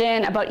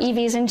presentation, about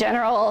EVs in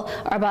general,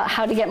 or about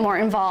how to get more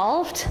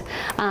involved.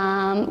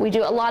 We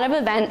do a lot of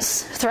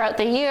events throughout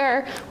the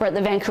year. We're at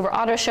the Vancouver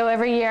Auto Show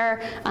every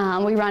year.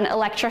 We run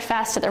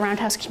Electrofest at the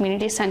Roundhouse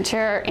Community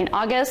Centre in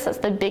August. That's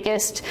the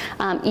biggest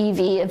EV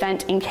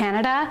event in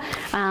Canada.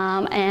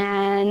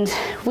 And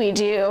we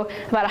do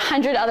about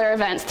 100 other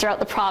events throughout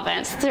the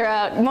province,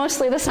 throughout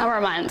mostly the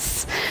summer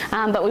months.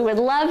 But we would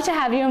love to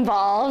have you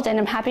involved, and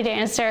I'm happy to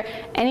answer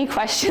any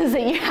questions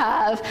that you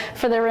have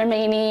for the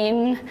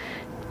remaining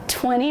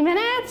 20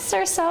 minutes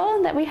or so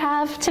that we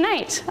have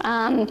tonight.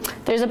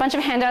 There's a bunch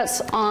of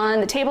handouts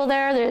on the table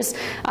there. There's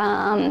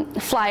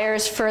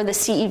flyers for the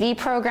CEV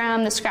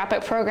program, the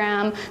Scrap-Out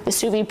program, the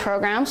SUVI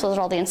program, so those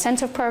are all the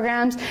incentive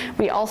programs.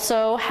 We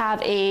also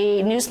have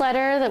a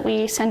newsletter that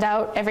we send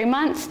out every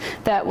month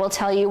that will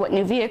tell you what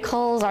new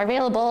vehicles are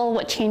available,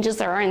 what changes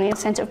there are in the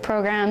incentive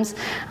programs,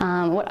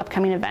 what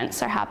upcoming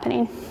events are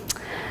happening.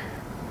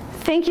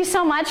 Thank you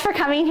so much for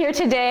coming here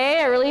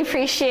today. I really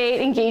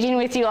appreciate engaging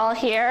with you all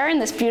here in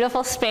this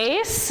beautiful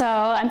space. So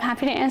I'm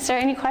happy to answer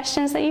any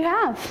questions that you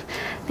have.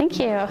 Thank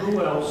you.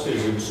 Who else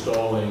is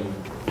installing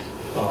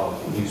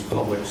these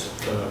public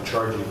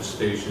charging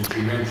stations?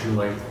 You mentioned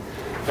like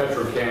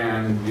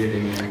Petrocan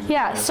getting in.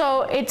 Yeah,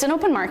 so it's an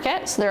open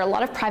market, so there are a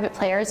lot of private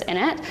players in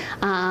it.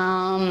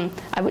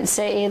 I would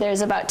say there's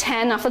about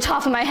 10 off the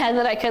top of my head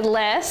that I could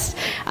list.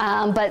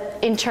 But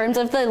in terms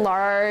of the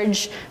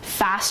large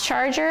fast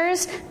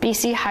chargers,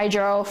 BC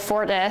Hydro,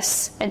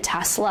 Fortis, and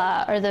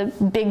Tesla are the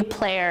big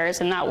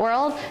players in that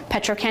world.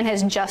 Petrocan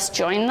has just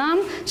joined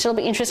them, so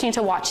it'll be interesting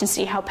to watch and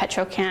see how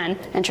Petrocan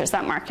enters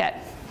that market.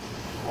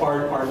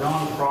 Are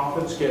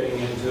nonprofits getting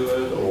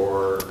into it,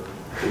 or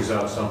is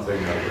that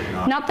something that would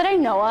not? Not that I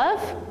know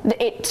of.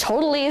 It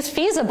totally is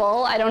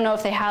feasible. I don't know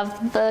if they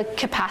have the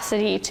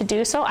capacity to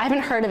do so. I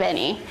haven't heard of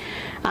any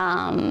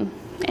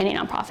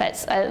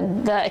nonprofits.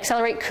 The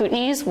Accelerate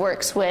Kootenays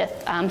works with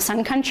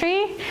Sun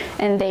Country,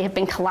 and they have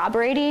been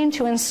collaborating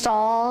to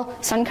install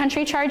Sun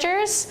Country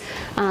chargers.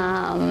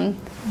 But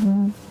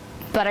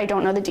I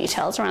don't know the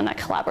details around that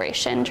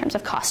collaboration in terms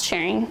of cost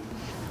sharing.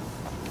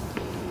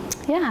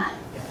 Yeah.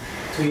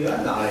 To your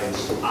knowledge,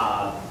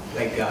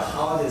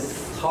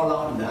 how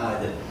long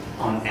does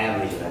on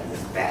average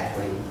this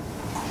battery?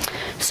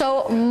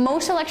 So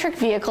most electric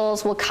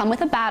vehicles will come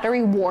with a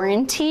battery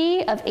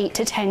warranty of 8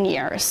 to 10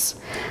 years.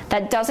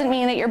 That doesn't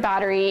mean that your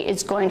battery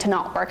is going to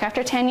not work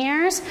after 10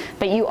 years,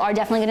 but you are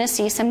definitely going to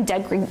see some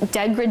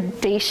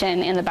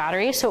degradation in the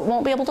battery, so it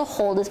won't be able to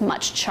hold as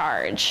much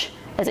charge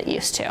as it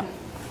used to.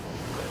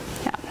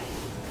 Yeah.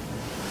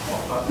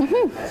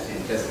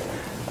 Just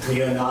to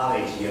your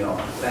knowledge,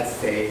 let's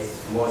say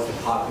most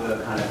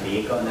popular kind of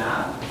vehicle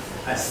now,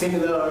 a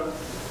similar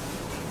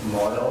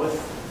models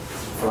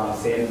from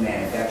same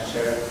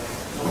manufacturer.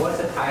 What's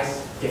the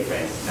price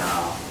difference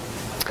now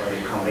for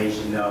the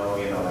conventional,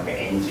 like an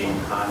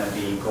engine kind of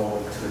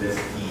vehicle to this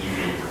EV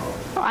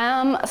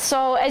vehicle?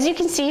 So as you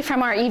can see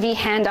from our EV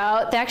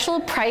handout, the actual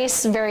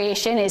price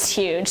variation is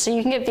huge. So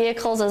you can get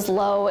vehicles as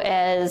low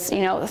as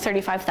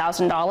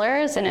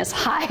 $35,000 and as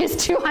high as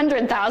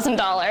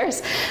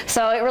 $200,000.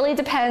 So it really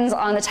depends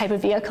on the type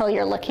of vehicle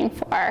you're looking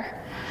for.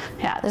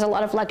 Yeah, there's a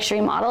lot of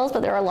luxury models,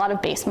 but there are a lot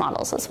of base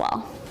models as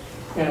well.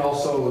 And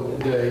also,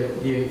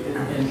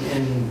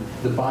 in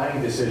the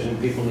buying decision,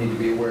 people need to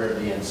be aware of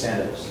the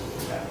incentives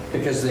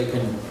because they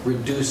can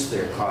reduce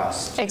their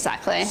costs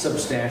Exactly.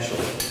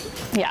 substantially.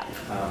 Yeah.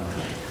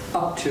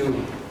 Up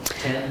to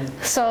 10.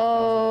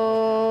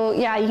 So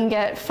yeah, you can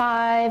get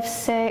 5,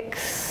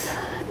 6,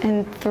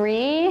 and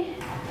 3. Is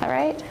that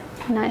right?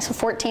 Nice. So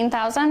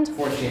 14,000.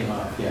 14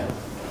 off. Yeah.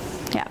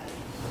 Yeah.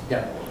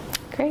 Yeah.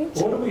 Great.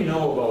 What do we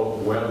know about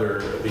weather,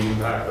 the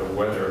impact of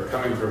weather?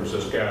 Coming from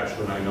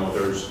Saskatchewan, I know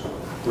there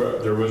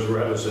was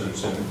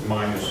reticence in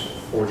minus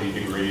 40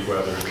 degree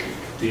weather,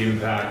 the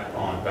impact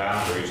on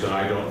batteries, and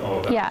I don't know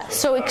if that's... Yeah,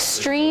 so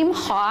extreme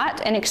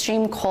hot and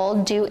extreme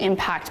cold do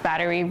impact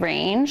battery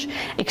range.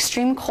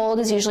 Extreme cold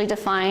is usually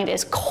defined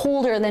as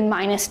colder than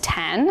minus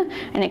 10,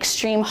 and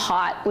extreme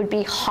hot would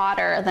be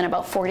hotter than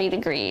about 40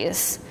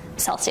 degrees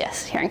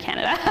Celsius here in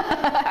Canada.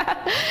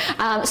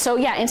 So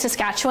yeah, in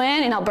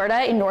Saskatchewan, in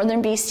Alberta, in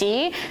northern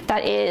BC,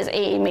 that is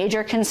a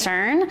major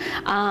concern.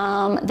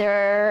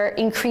 There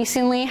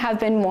increasingly have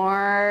been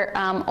more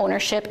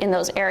ownership in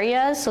those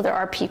areas, so there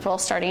are people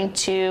starting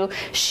to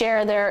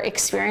share their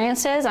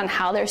experiences on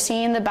how they're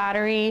seeing the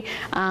battery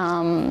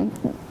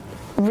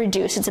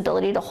reduce its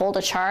ability to hold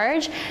a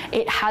charge.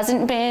 It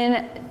hasn't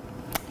been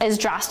as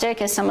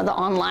drastic as some of the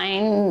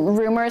online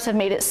rumors have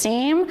made it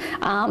seem.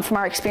 From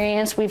our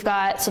experience, we've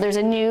got, so there's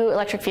a new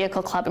electric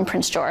vehicle club in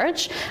Prince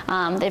George.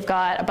 They've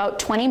got about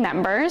 20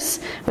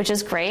 members, which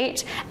is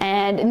great,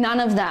 and none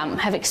of them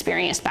have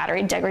experienced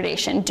battery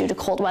degradation due to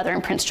cold weather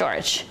in Prince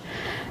George.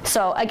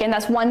 So again,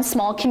 that's one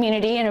small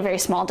community and a very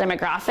small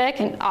demographic,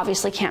 and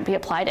obviously can't be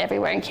applied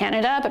everywhere in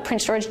Canada, but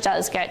Prince George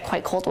does get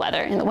quite cold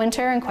weather in the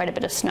winter and quite a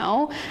bit of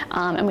snow,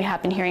 and we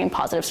have been hearing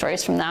positive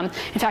stories from them.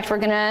 In fact, we're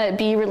gonna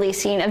be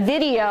releasing a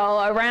video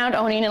around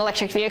owning an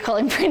electric vehicle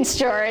in Prince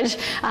George,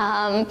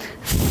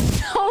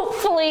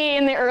 hopefully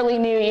in the early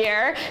new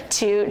year,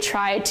 to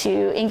try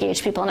to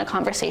engage people in a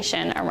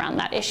conversation around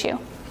that issue.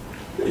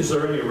 Is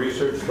there any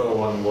research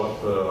though on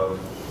what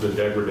the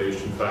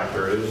degradation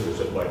factor is?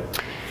 Is it like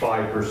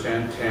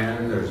 5%,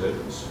 10, or is it?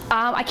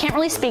 I can't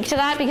really speak to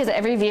that because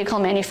every vehicle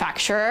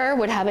manufacturer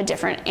would have a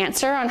different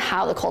answer on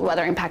how the cold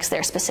weather impacts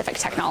their specific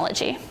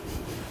technology.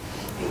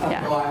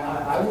 Yeah. No,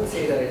 I would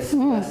say that it's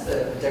less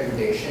the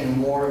degradation,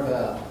 more of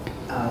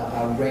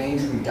a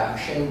range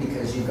reduction,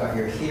 because you've got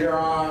your heater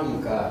on,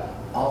 you've got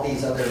all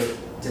these other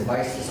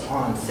devices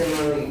on.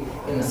 Similarly,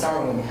 in the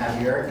summer when you have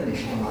your air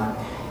conditioning on,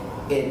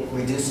 it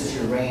reduces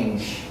your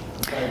range.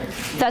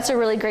 That's a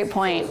really great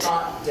point. It's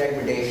not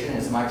degradation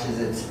as much as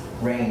it's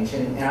range.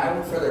 And I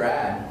would further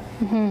add,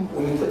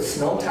 when you put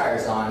snow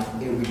tires on,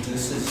 it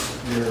reduces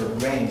your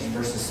range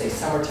versus, say,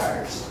 summer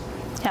tires.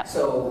 Yep.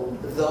 So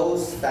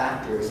those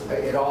factors,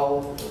 it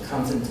all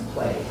comes into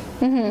play.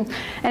 And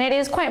it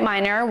is quite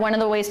minor. One of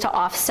the ways to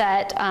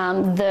offset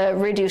the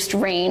reduced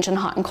range in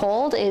hot and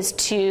cold is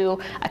to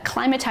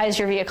acclimatize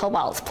your vehicle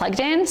while it's plugged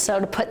in. So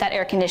to put that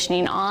air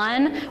conditioning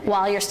on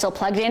while you're still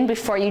plugged in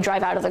before you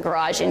drive out of the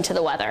garage into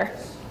the weather.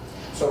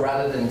 So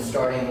rather than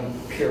starting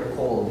pure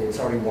cold, it's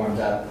already warmed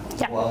up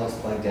while it's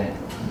plugged in.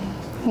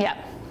 Yeah,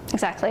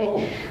 exactly.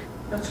 Oh,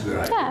 that's a good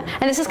idea. Yeah,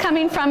 and this is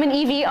coming from an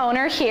EV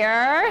owner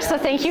here, so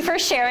thank you for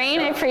sharing.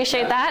 I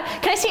appreciate that.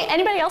 Can I see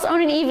anybody else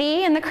own an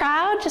EV in the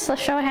crowd? Just a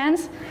show of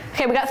hands.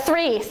 Okay, we got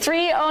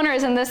three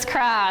owners in this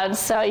crowd,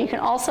 so you can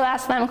also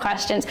ask them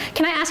questions.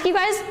 Can I ask you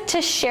guys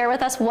to share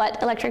with us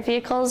what electric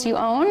vehicles you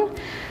own?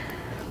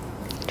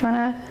 Do you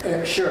want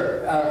to?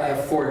 Sure. I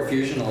have Ford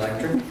Fusion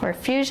Electric. Ford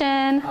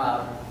Fusion.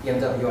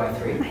 BMW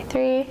i3.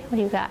 i3. What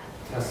do you got?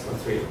 Tesla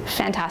 3.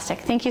 Fantastic.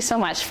 Thank you so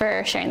much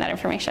for sharing that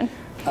information.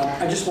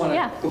 I just want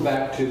to go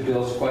back to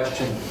Bill's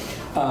question.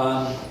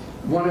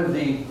 One of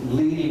the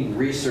leading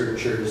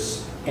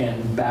researchers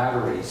in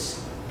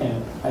batteries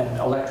and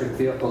electric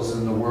vehicles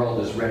in the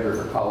world is Red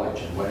River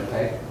College in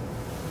Winnipeg.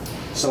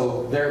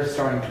 So they're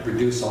starting to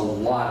produce a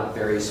lot of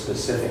very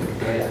specific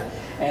data.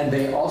 And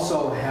they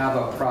also have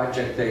a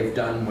project they've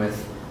done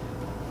with,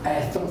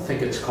 I don't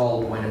think it's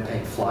called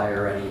Winnipeg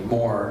Flyer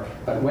anymore,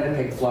 but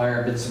Winnipeg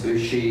Flyer,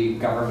 Mitsubishi,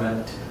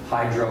 government,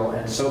 hydro,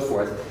 and so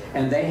forth.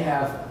 And they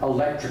have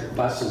electric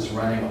buses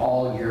running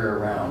all year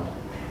round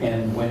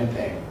in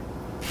Winnipeg.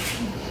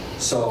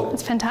 So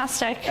it's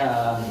fantastic.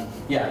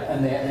 Yeah,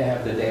 and they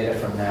have the data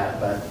from that.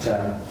 But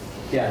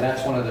yeah,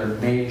 that's one of their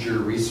major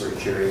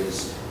research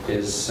areas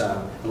is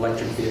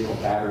electric vehicle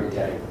battery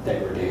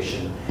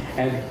degradation.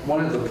 And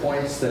one of the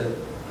points that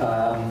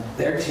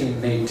their team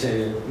made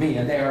to me,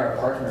 and they are a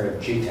partner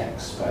of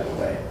GTEC, by the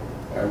way,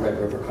 Red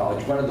River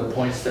College. One of the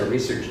points their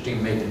research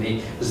team made to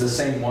me is the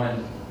same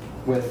one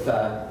with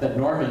that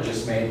Norman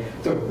just made.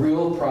 The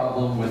real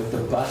problem with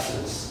the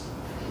buses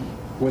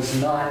was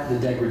not the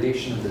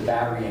degradation of the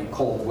battery in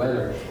cold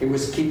weather. It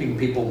was keeping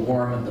people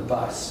warm in the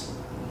bus.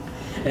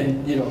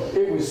 And you know,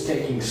 it was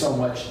taking so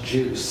much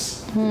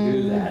juice to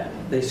do that.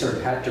 They sort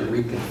of had to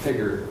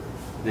reconfigure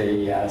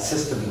the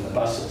system in the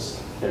buses.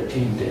 Their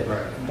team did.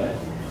 Right.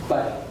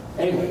 But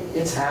anyway,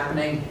 it's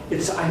happening. I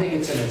think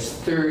it's in its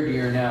third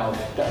year now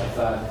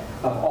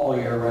of all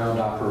year round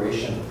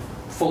operation,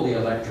 fully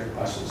electric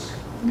buses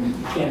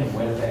in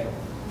Winnipeg.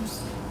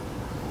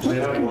 I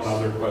have one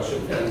other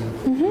question,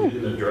 and you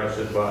didn't address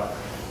it, but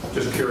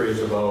just curious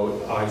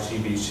about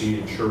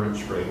ICBC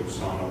insurance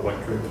rates on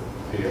electric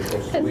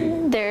vehicles.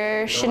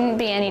 There shouldn't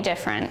be any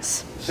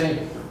difference.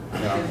 Same.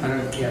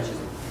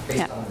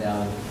 Based on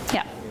value.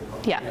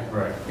 Yeah.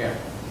 Right. Yeah.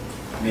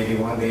 Maybe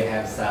one day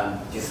have some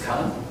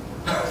discount.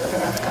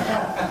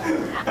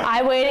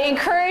 I would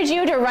encourage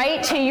you to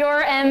write to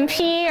your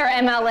MP or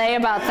MLA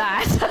about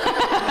that.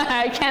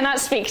 I cannot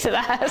speak to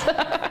that.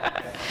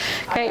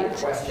 Great. I have a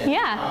question.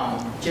 Yeah.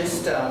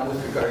 Just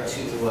with regard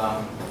to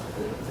the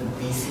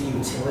BC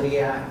Utility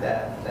Act,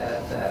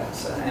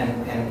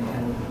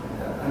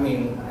 I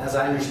mean, as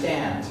I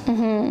understand,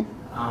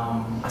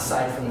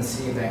 aside from the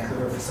City of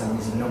Vancouver, for some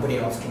reason, nobody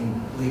else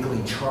can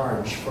legally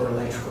charge for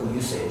electrical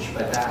usage,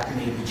 but that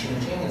may be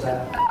changing. Is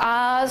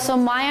that? So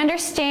my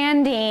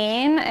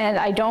understanding, and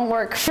I don't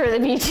work for the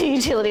BC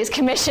Utilities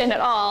Commission at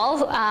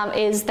all,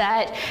 is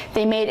that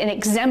they made an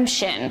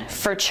exemption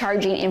for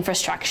charging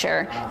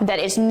infrastructure that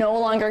is no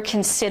longer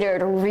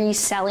considered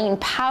reselling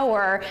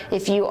power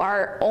if you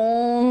are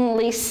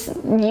only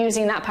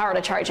using that power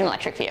to charge an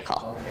electric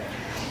vehicle.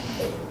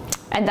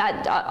 Okay. And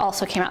that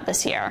also came out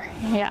this year.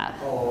 Yeah.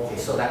 Oh, okay,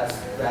 so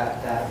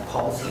that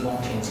policy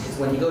won't change, because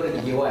when you go to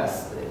the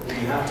US,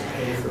 you have to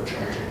pay for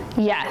charging.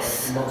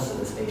 Yes. For most of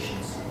the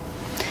stations.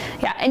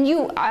 Yeah, and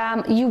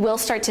you will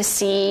start to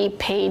see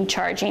paid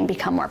charging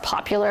become more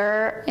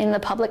popular in the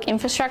public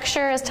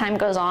infrastructure as time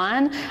goes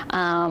on.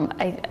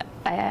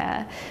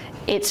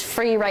 It's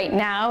free right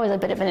now as a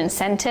bit of an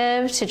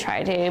incentive to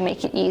try to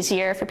make it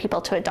easier for people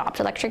to adopt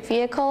electric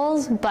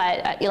vehicles,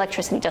 but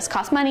electricity does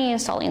cost money.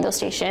 Installing those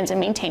stations and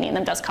maintaining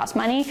them does cost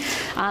money.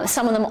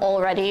 Some of them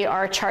already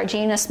are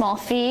charging a small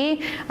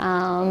fee.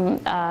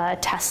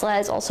 Tesla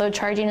is also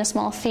charging a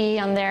small fee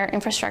on their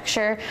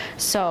infrastructure.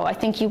 So I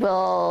think you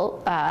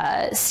will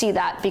see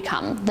that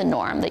become the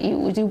norm, that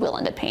you will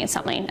end up paying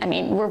something. I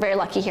mean, we're very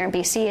lucky here in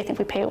BC. I think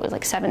we pay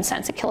like 7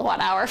 cents a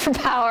kilowatt hour for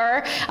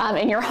power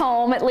in your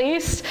home at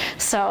least.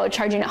 So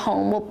charging at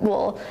home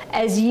will,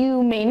 as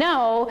you may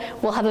know,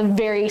 will have a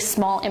very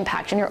small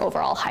impact on your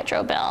overall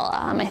hydro bill.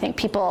 I think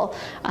people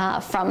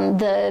from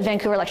the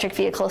Vancouver Electric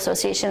Vehicle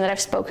Association that I've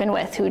spoken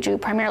with who do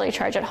primarily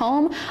charge at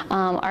home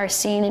are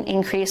seeing an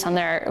increase on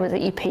their,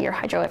 that you pay your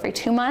hydro every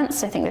 2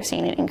 months. I think they're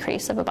seeing an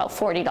increase of about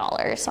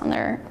 $40 on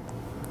their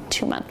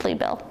 2-monthly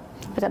bill.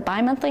 Is it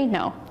bi-monthly?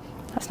 No,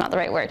 that's not the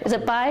right word. Is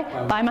it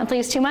bi-monthly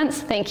is 2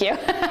 months? Thank you.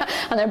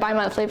 On their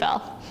bi-monthly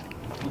bill.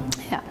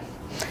 Yeah.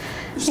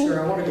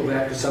 Sara, I want to go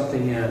back to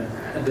something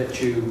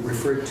that you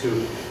referred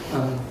to,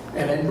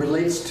 and it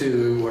relates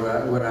to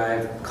what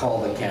I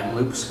call the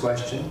Kamloops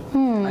question.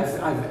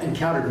 I've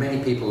encountered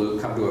many people who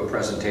come to a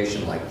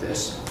presentation like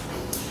this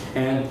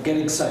and get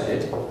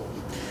excited,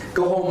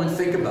 go home and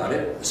think about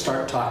it,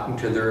 start talking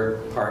to their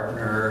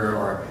partner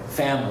or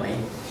family,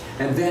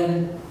 and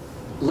then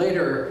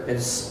later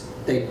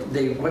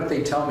what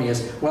they tell me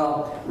is,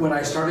 well, when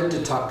I started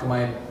to talk to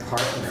my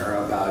partner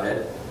about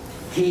it,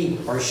 he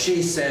or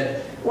she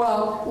said,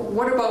 well,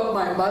 what about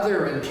my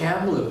mother in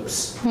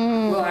Kamloops?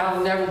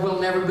 Well,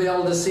 we'll never be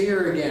able to see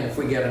her again if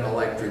we get an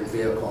electric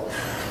vehicle.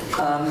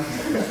 And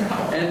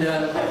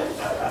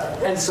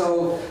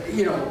so,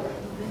 you know,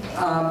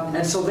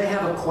 and so they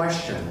have a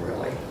question,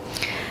 really.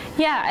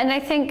 Yeah, and I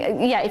think,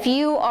 if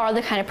you are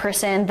the kind of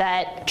person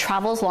that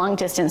travels long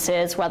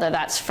distances, whether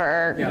that's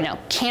for, you know,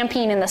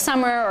 camping in the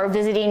summer or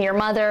visiting your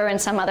mother in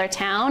some other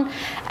town,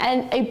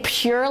 and a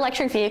pure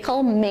electric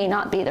vehicle may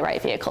not be the right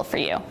vehicle for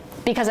you,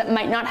 because it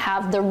might not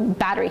have the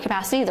battery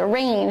capacity, the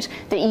range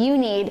that you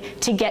need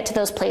to get to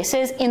those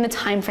places in the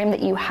time frame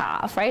that you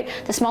have, right?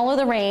 The smaller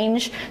the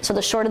range, so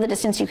the shorter the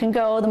distance you can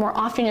go, the more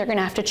often you're going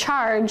to have to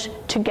charge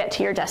to get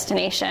to your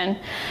destination.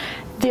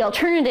 The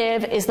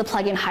alternative is the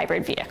plug-in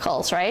hybrid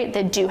vehicles, right,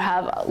 that do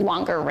have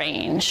longer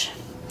range.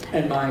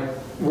 And my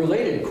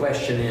related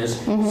question is,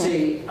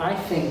 see, I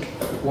think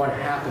what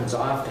happens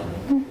often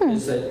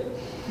is that,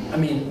 I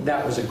mean,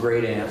 that was a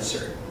great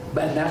answer,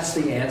 but that's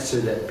the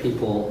answer that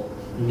people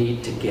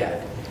need to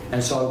get.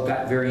 And so I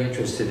got very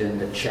interested in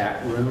the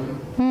chat room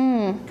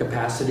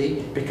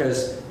capacity,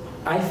 because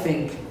I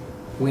think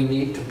we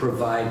need to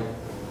provide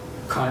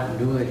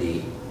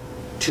continuity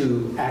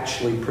to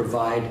actually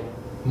provide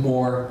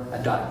more,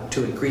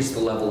 to increase the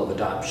level of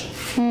adoption,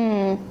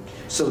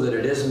 so that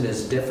it isn't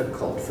as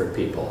difficult for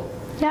people.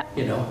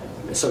 You know,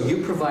 so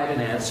you provide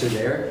an answer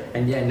there,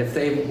 and if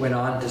they went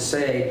on to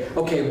say,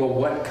 okay, well,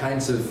 what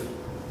kinds of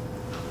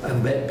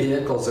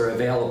vehicles are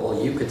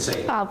available, you could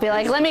say. I'll be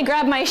like, let me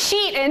grab my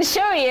sheet and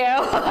show you.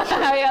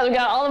 Yeah, we've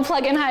got all the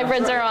plug-in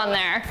hybrids are on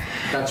there.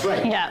 That's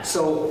right. Yeah.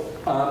 So,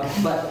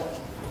 but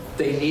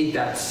they need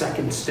that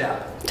second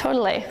step.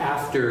 Totally.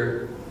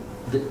 After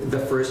the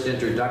first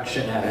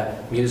introduction at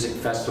a music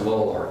festival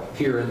or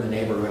here in the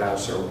neighborhood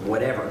house or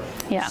whatever.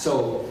 Yeah.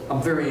 So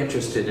I'm very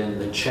interested in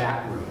the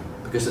chat room,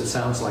 because it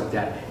sounds like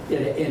that,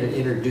 it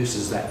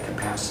introduces that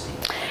capacity.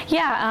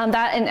 Yeah,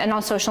 that and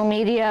on social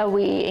media,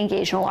 we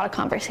engage in a lot of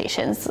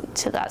conversations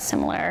to that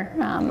similar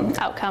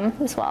outcome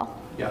as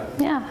well. Yeah.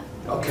 Yeah.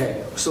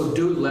 Okay, so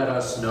do let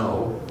us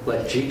know,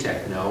 let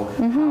GTEC know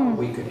how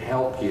we could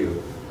help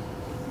you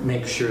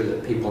make sure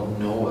that people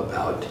know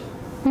about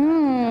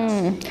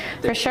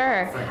For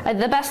sure.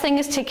 The best thing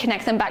is to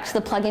connect them back to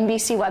the Plug in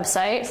BC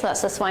website. So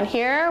that's this one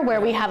here,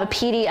 where we have a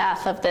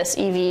PDF of this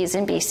EVs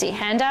in BC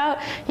handout.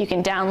 You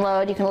can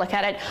download, you can look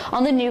at it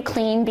on the new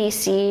Clean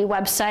BC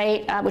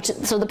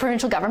website, so the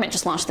provincial government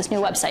just launched this new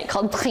website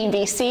called Clean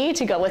BC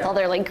to go with all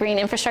their like green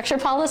infrastructure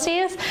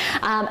policies.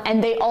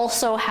 And they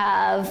also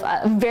have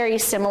a very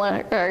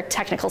similar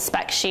technical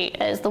spec sheet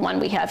as the one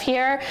we have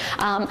here.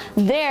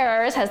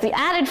 Theirs has the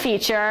added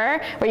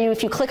feature where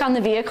if you click on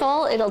the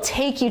vehicle, it'll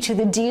take you to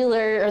the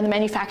dealer or the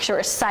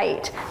manufacturer's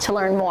site to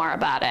learn more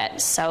about it.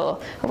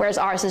 So, whereas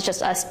ours is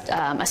just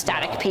a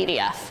static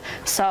PDF.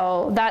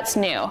 So that's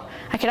new.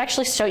 I could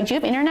actually show you. Do you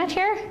have internet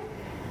here?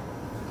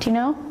 Do you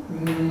know?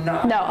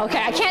 No. No,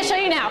 okay, I can't show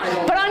you now.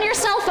 But on your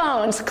cell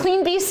phones,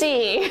 Clean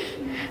BC.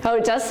 Oh,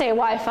 it does say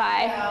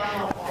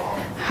Wi-Fi.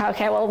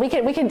 Okay, well we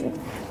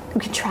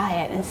could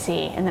try it and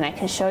see, and then I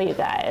can show you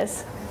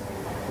guys.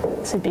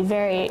 This would be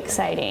very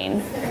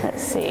exciting.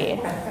 Let's see.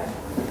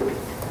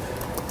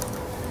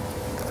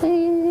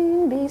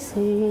 Clean BC.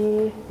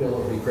 BC. Bill,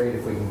 it would be great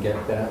if we can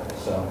get that,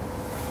 so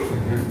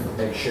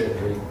make sure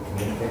that we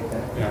communicate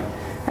that. Yeah.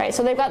 Right,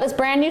 so they've got this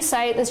brand new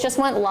site. This just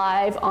went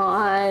live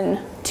on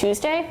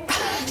Tuesday,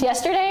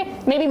 yesterday,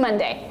 maybe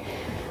Monday.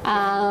 You're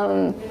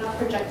not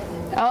projecting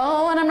it.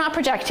 Oh, and I'm not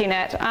projecting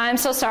it. I'm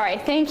so sorry.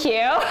 Thank you.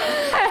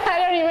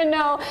 I don't even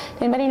know.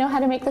 Anybody know how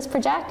to make this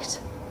project?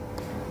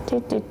 We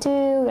got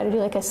to do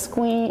like a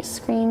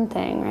screen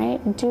thing,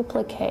 right?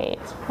 Duplicate.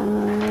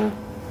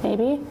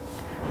 Maybe?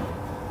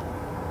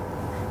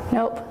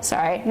 Nope,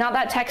 sorry. Not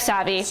that tech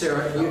savvy.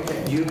 Sarah,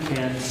 you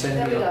can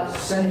send me a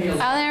Oh,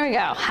 there we go.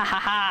 Ha ha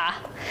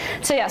ha.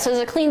 So yeah, so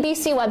there's a Clean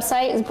BC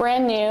website. It's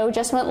brand new,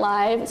 just went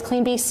live. It's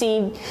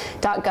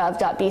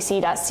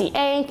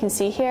cleanbc.gov.bc.ca. You can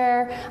see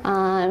here.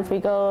 If we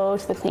go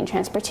to the clean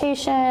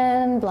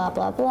transportation, blah,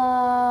 blah,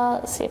 blah.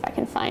 Let's see if I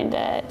can find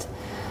it.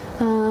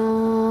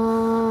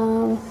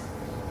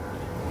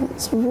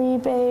 It's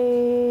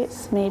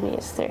rebates. Maybe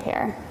it's through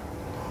here.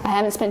 I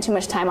haven't spent too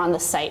much time on the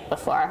site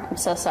before. I'm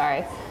so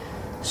sorry.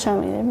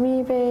 Show me the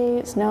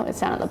rebates. No, it's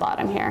down at the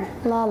bottom here.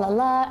 La la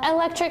la.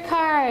 Electric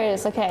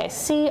cars. Okay,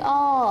 see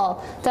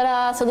all.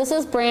 Ta-da. So this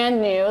is brand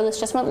new. This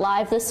just went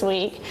live this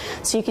week.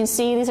 So you can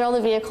see these are all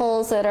the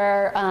vehicles that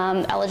are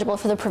eligible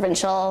for the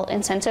provincial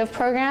incentive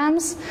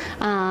programs.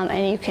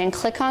 And you can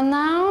click on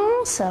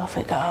them. So if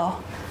we go,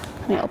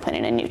 let me open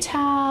in a new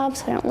tab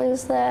so I don't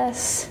lose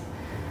this.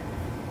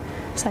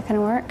 Is that going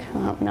to work?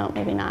 Oh, no,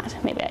 maybe not.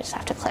 Maybe I just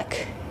have to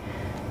click.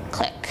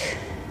 Click.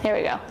 There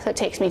we go. So it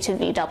takes me to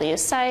the VW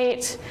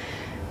site.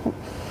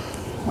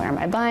 Where am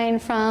I buying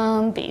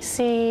from?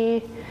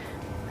 BC.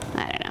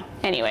 I don't know.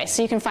 Anyway,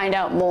 so you can find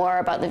out more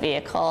about the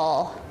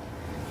vehicle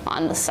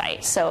on the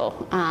site.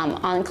 So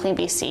on Clean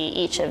BC,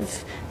 each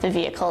of the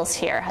vehicles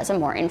here has a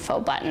more info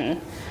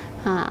button.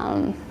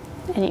 And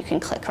you can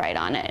click right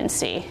on it and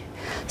see.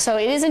 So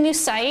it is a new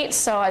site,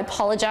 so I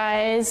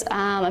apologize.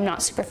 I'm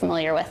not super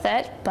familiar with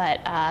it, but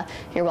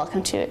you're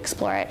welcome to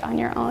explore it on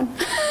your own.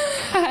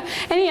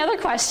 Any other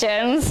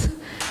questions?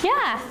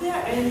 Yeah? Is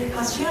there any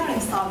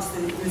sharing service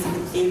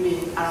using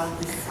EV around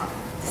this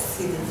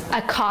city?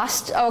 A car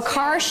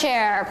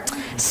share.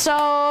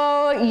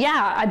 So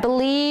yeah, I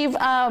believe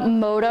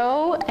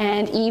Moto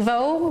and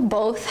Evo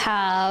both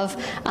have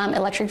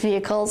electric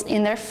vehicles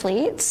in their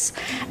fleets.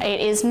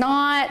 It is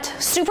not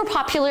super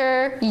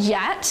popular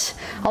yet,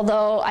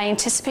 although I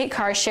anticipate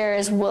car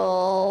shares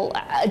will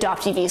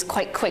adopt EVs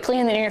quite quickly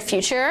in the near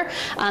future.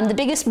 The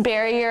biggest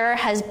barrier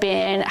has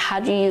been how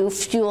do you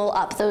fuel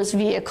up those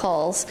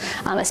vehicles,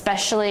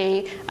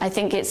 especially I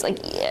think it's the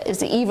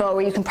Evo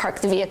where you can park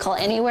the vehicle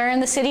anywhere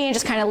in the city and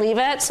just kind of leave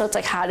it. So it's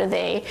like, how do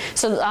they?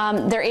 So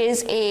there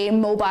is a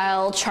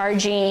mobile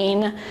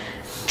charging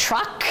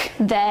truck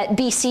that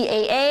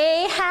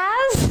BCAA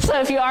has. So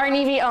if you are an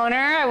EV owner,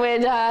 I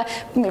would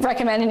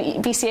recommend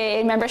an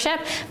BCAA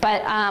membership.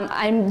 But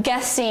I'm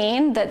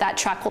guessing that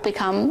truck will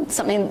become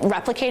something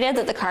replicated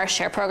that the car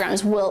share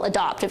programs will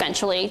adopt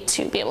eventually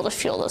to be able to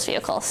fuel those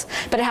vehicles.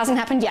 But it hasn't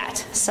happened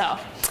yet, so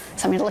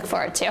something to look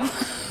forward to.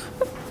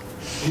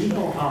 Do you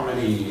know how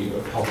many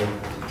public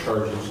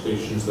charging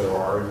stations there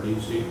are in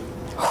BC?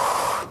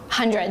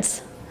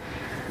 Hundreds.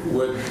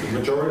 Would the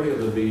majority of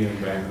them be in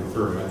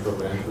Vancouver or Metro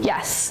Vancouver?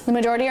 Yes, the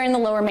majority are in the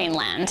Lower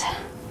Mainland.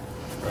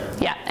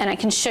 Right. Yeah, and I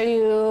can show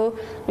you,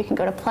 we can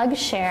go to Plug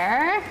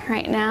Share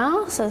right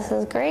now. So this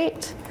is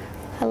great.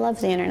 I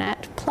love the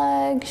internet.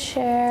 Plug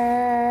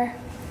Share.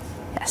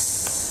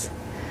 Yes.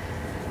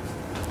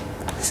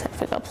 So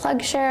if we go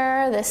Plug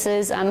Share, this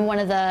is one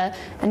of the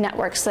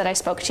networks that I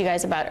spoke to you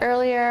guys about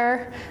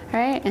earlier. All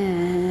right,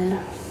 and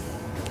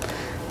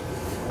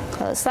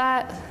close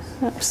that.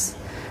 Oops.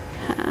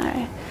 All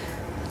right.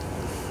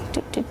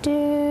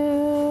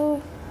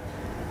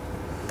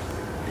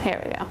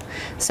 Here we go.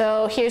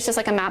 So here's just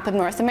like a map of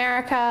North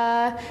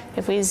America.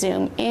 If we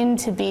zoom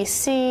into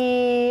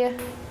BC,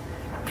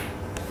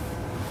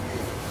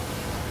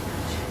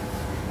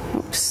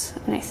 oops,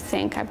 and I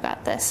think I've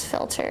got this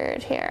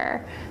filtered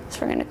here.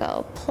 So we're gonna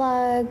go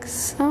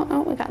plugs.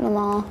 Oh, we got them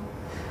all.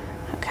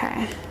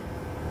 Okay.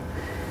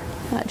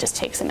 It just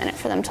takes a minute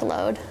for them to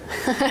load.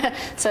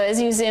 So as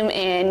you zoom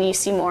in, you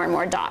see more and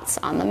more dots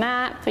on the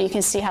map, but you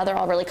can see how they're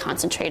all really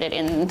concentrated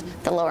in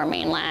the Lower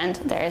Mainland.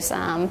 There's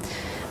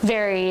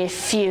very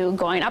few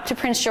going up to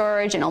Prince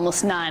George and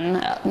almost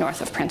none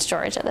north of Prince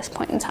George at this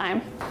point in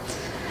time.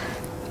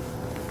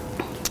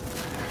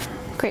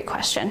 Great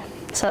question.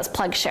 So that's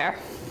Plug Share.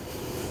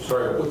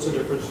 Sorry, what's the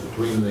difference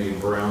between the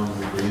brown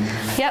and the green?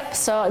 Yep,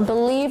 so I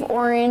believe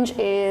orange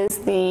is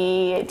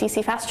the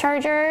DC fast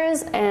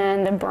chargers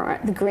and the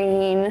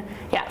green,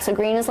 yeah, so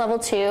green is level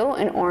 2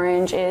 and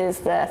orange is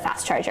the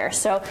fast charger.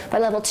 So by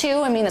level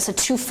 2, I mean it's a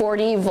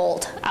 240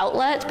 volt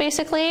outlet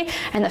basically,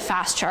 and the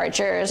fast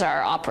chargers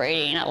are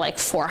operating at like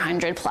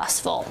 400 plus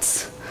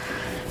volts.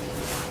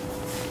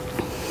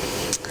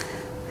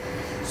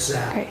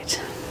 Zap.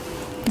 Great.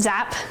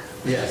 Zap?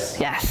 Yes.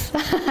 Yes.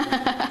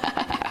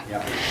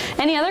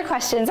 Any other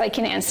questions I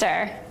can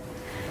answer?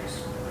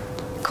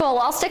 Cool,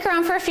 well, I'll stick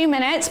around for a few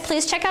minutes.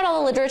 Please check out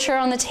all the literature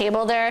on the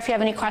table there. If you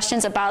have any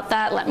questions about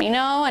that, let me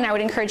know. And I would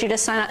encourage you to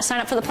sign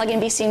up for the Plug-in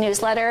BC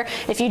newsletter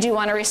if you do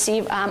want to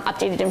receive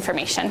updated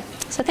information.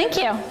 So thank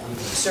you.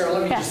 Sarah,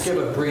 let me just give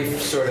a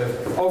brief sort of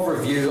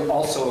overview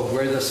also of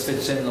where this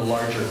fits in the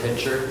larger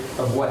picture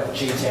of what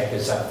GTEC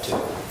is up to.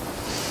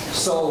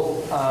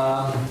 So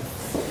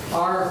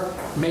our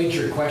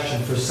major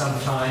question for some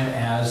time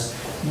as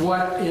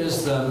what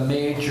is the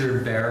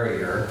major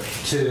barrier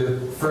to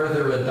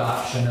further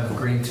adoption of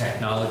green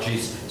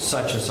technologies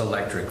such as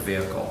electric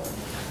vehicle?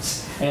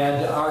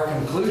 And our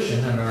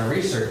conclusion and our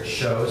research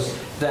shows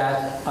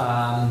that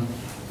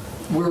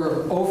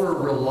we're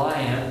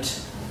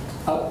over-reliant,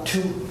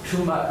 too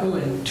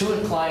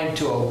inclined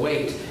to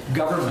await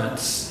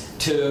governments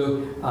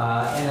to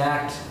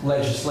enact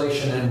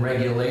legislation and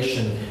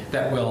regulation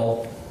that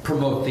will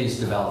promote these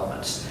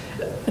developments.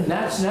 And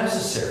that's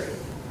necessary.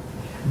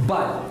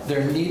 But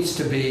there needs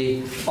to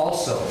be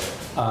also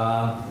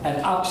an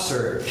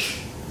upsurge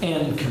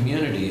in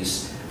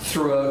communities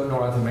throughout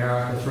North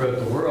America, throughout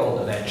the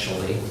world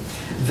eventually,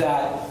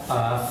 that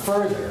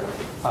further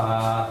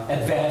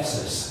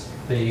advances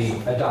the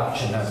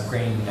adoption of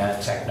green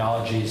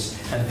technologies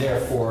and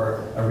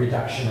therefore a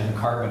reduction in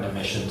carbon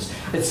emissions.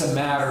 It's a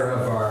matter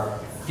of our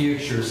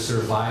future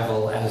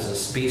survival as a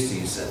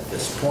species at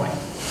this point.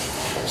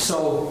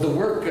 So the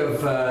work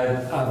of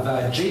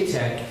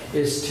GTEC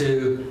is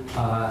to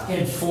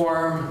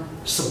inform,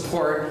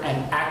 support,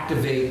 and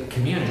activate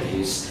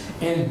communities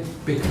in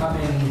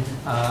becoming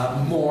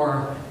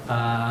more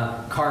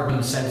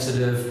carbon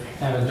sensitive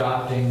and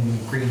adopting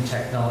green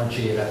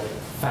technology at a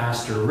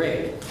faster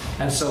rate.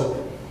 And so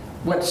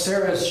what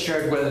Sara has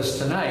shared with us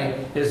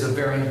tonight is a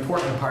very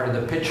important part of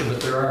the picture,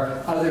 but there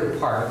are other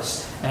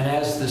parts. And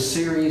as the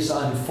series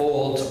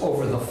unfolds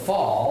over the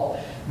fall,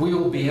 we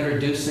will be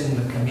introducing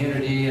the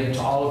community and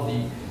to all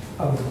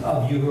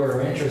of you who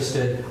are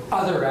interested,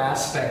 other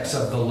aspects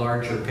of the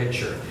larger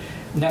picture.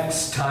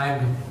 Next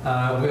time,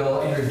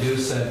 we'll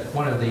introduce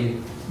one of the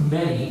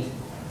many,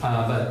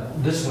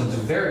 but this one's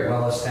very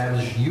well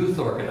established, youth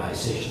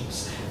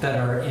organizations that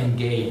are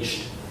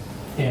engaged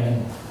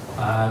in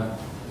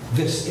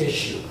this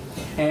issue.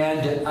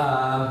 And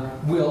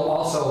we'll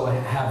also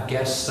have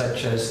guests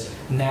such as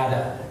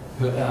NADA,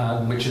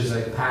 which is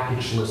a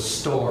packageless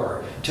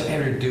store, to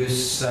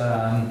introduce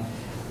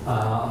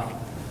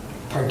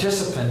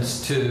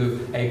participants to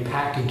a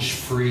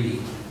package-free,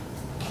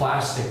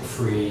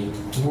 plastic-free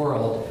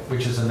world,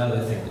 which is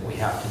another thing that we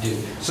have to do.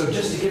 So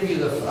just to give you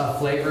the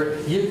flavor,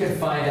 you can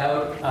find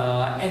out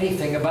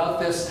anything about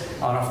this,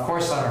 of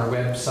course, on our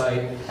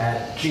website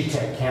at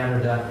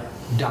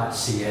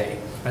gteccanada.ca.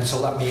 And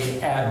so let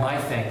me add my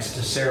thanks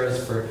to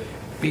Sara's for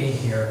being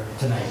here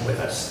tonight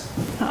with us.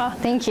 Oh,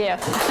 thank you.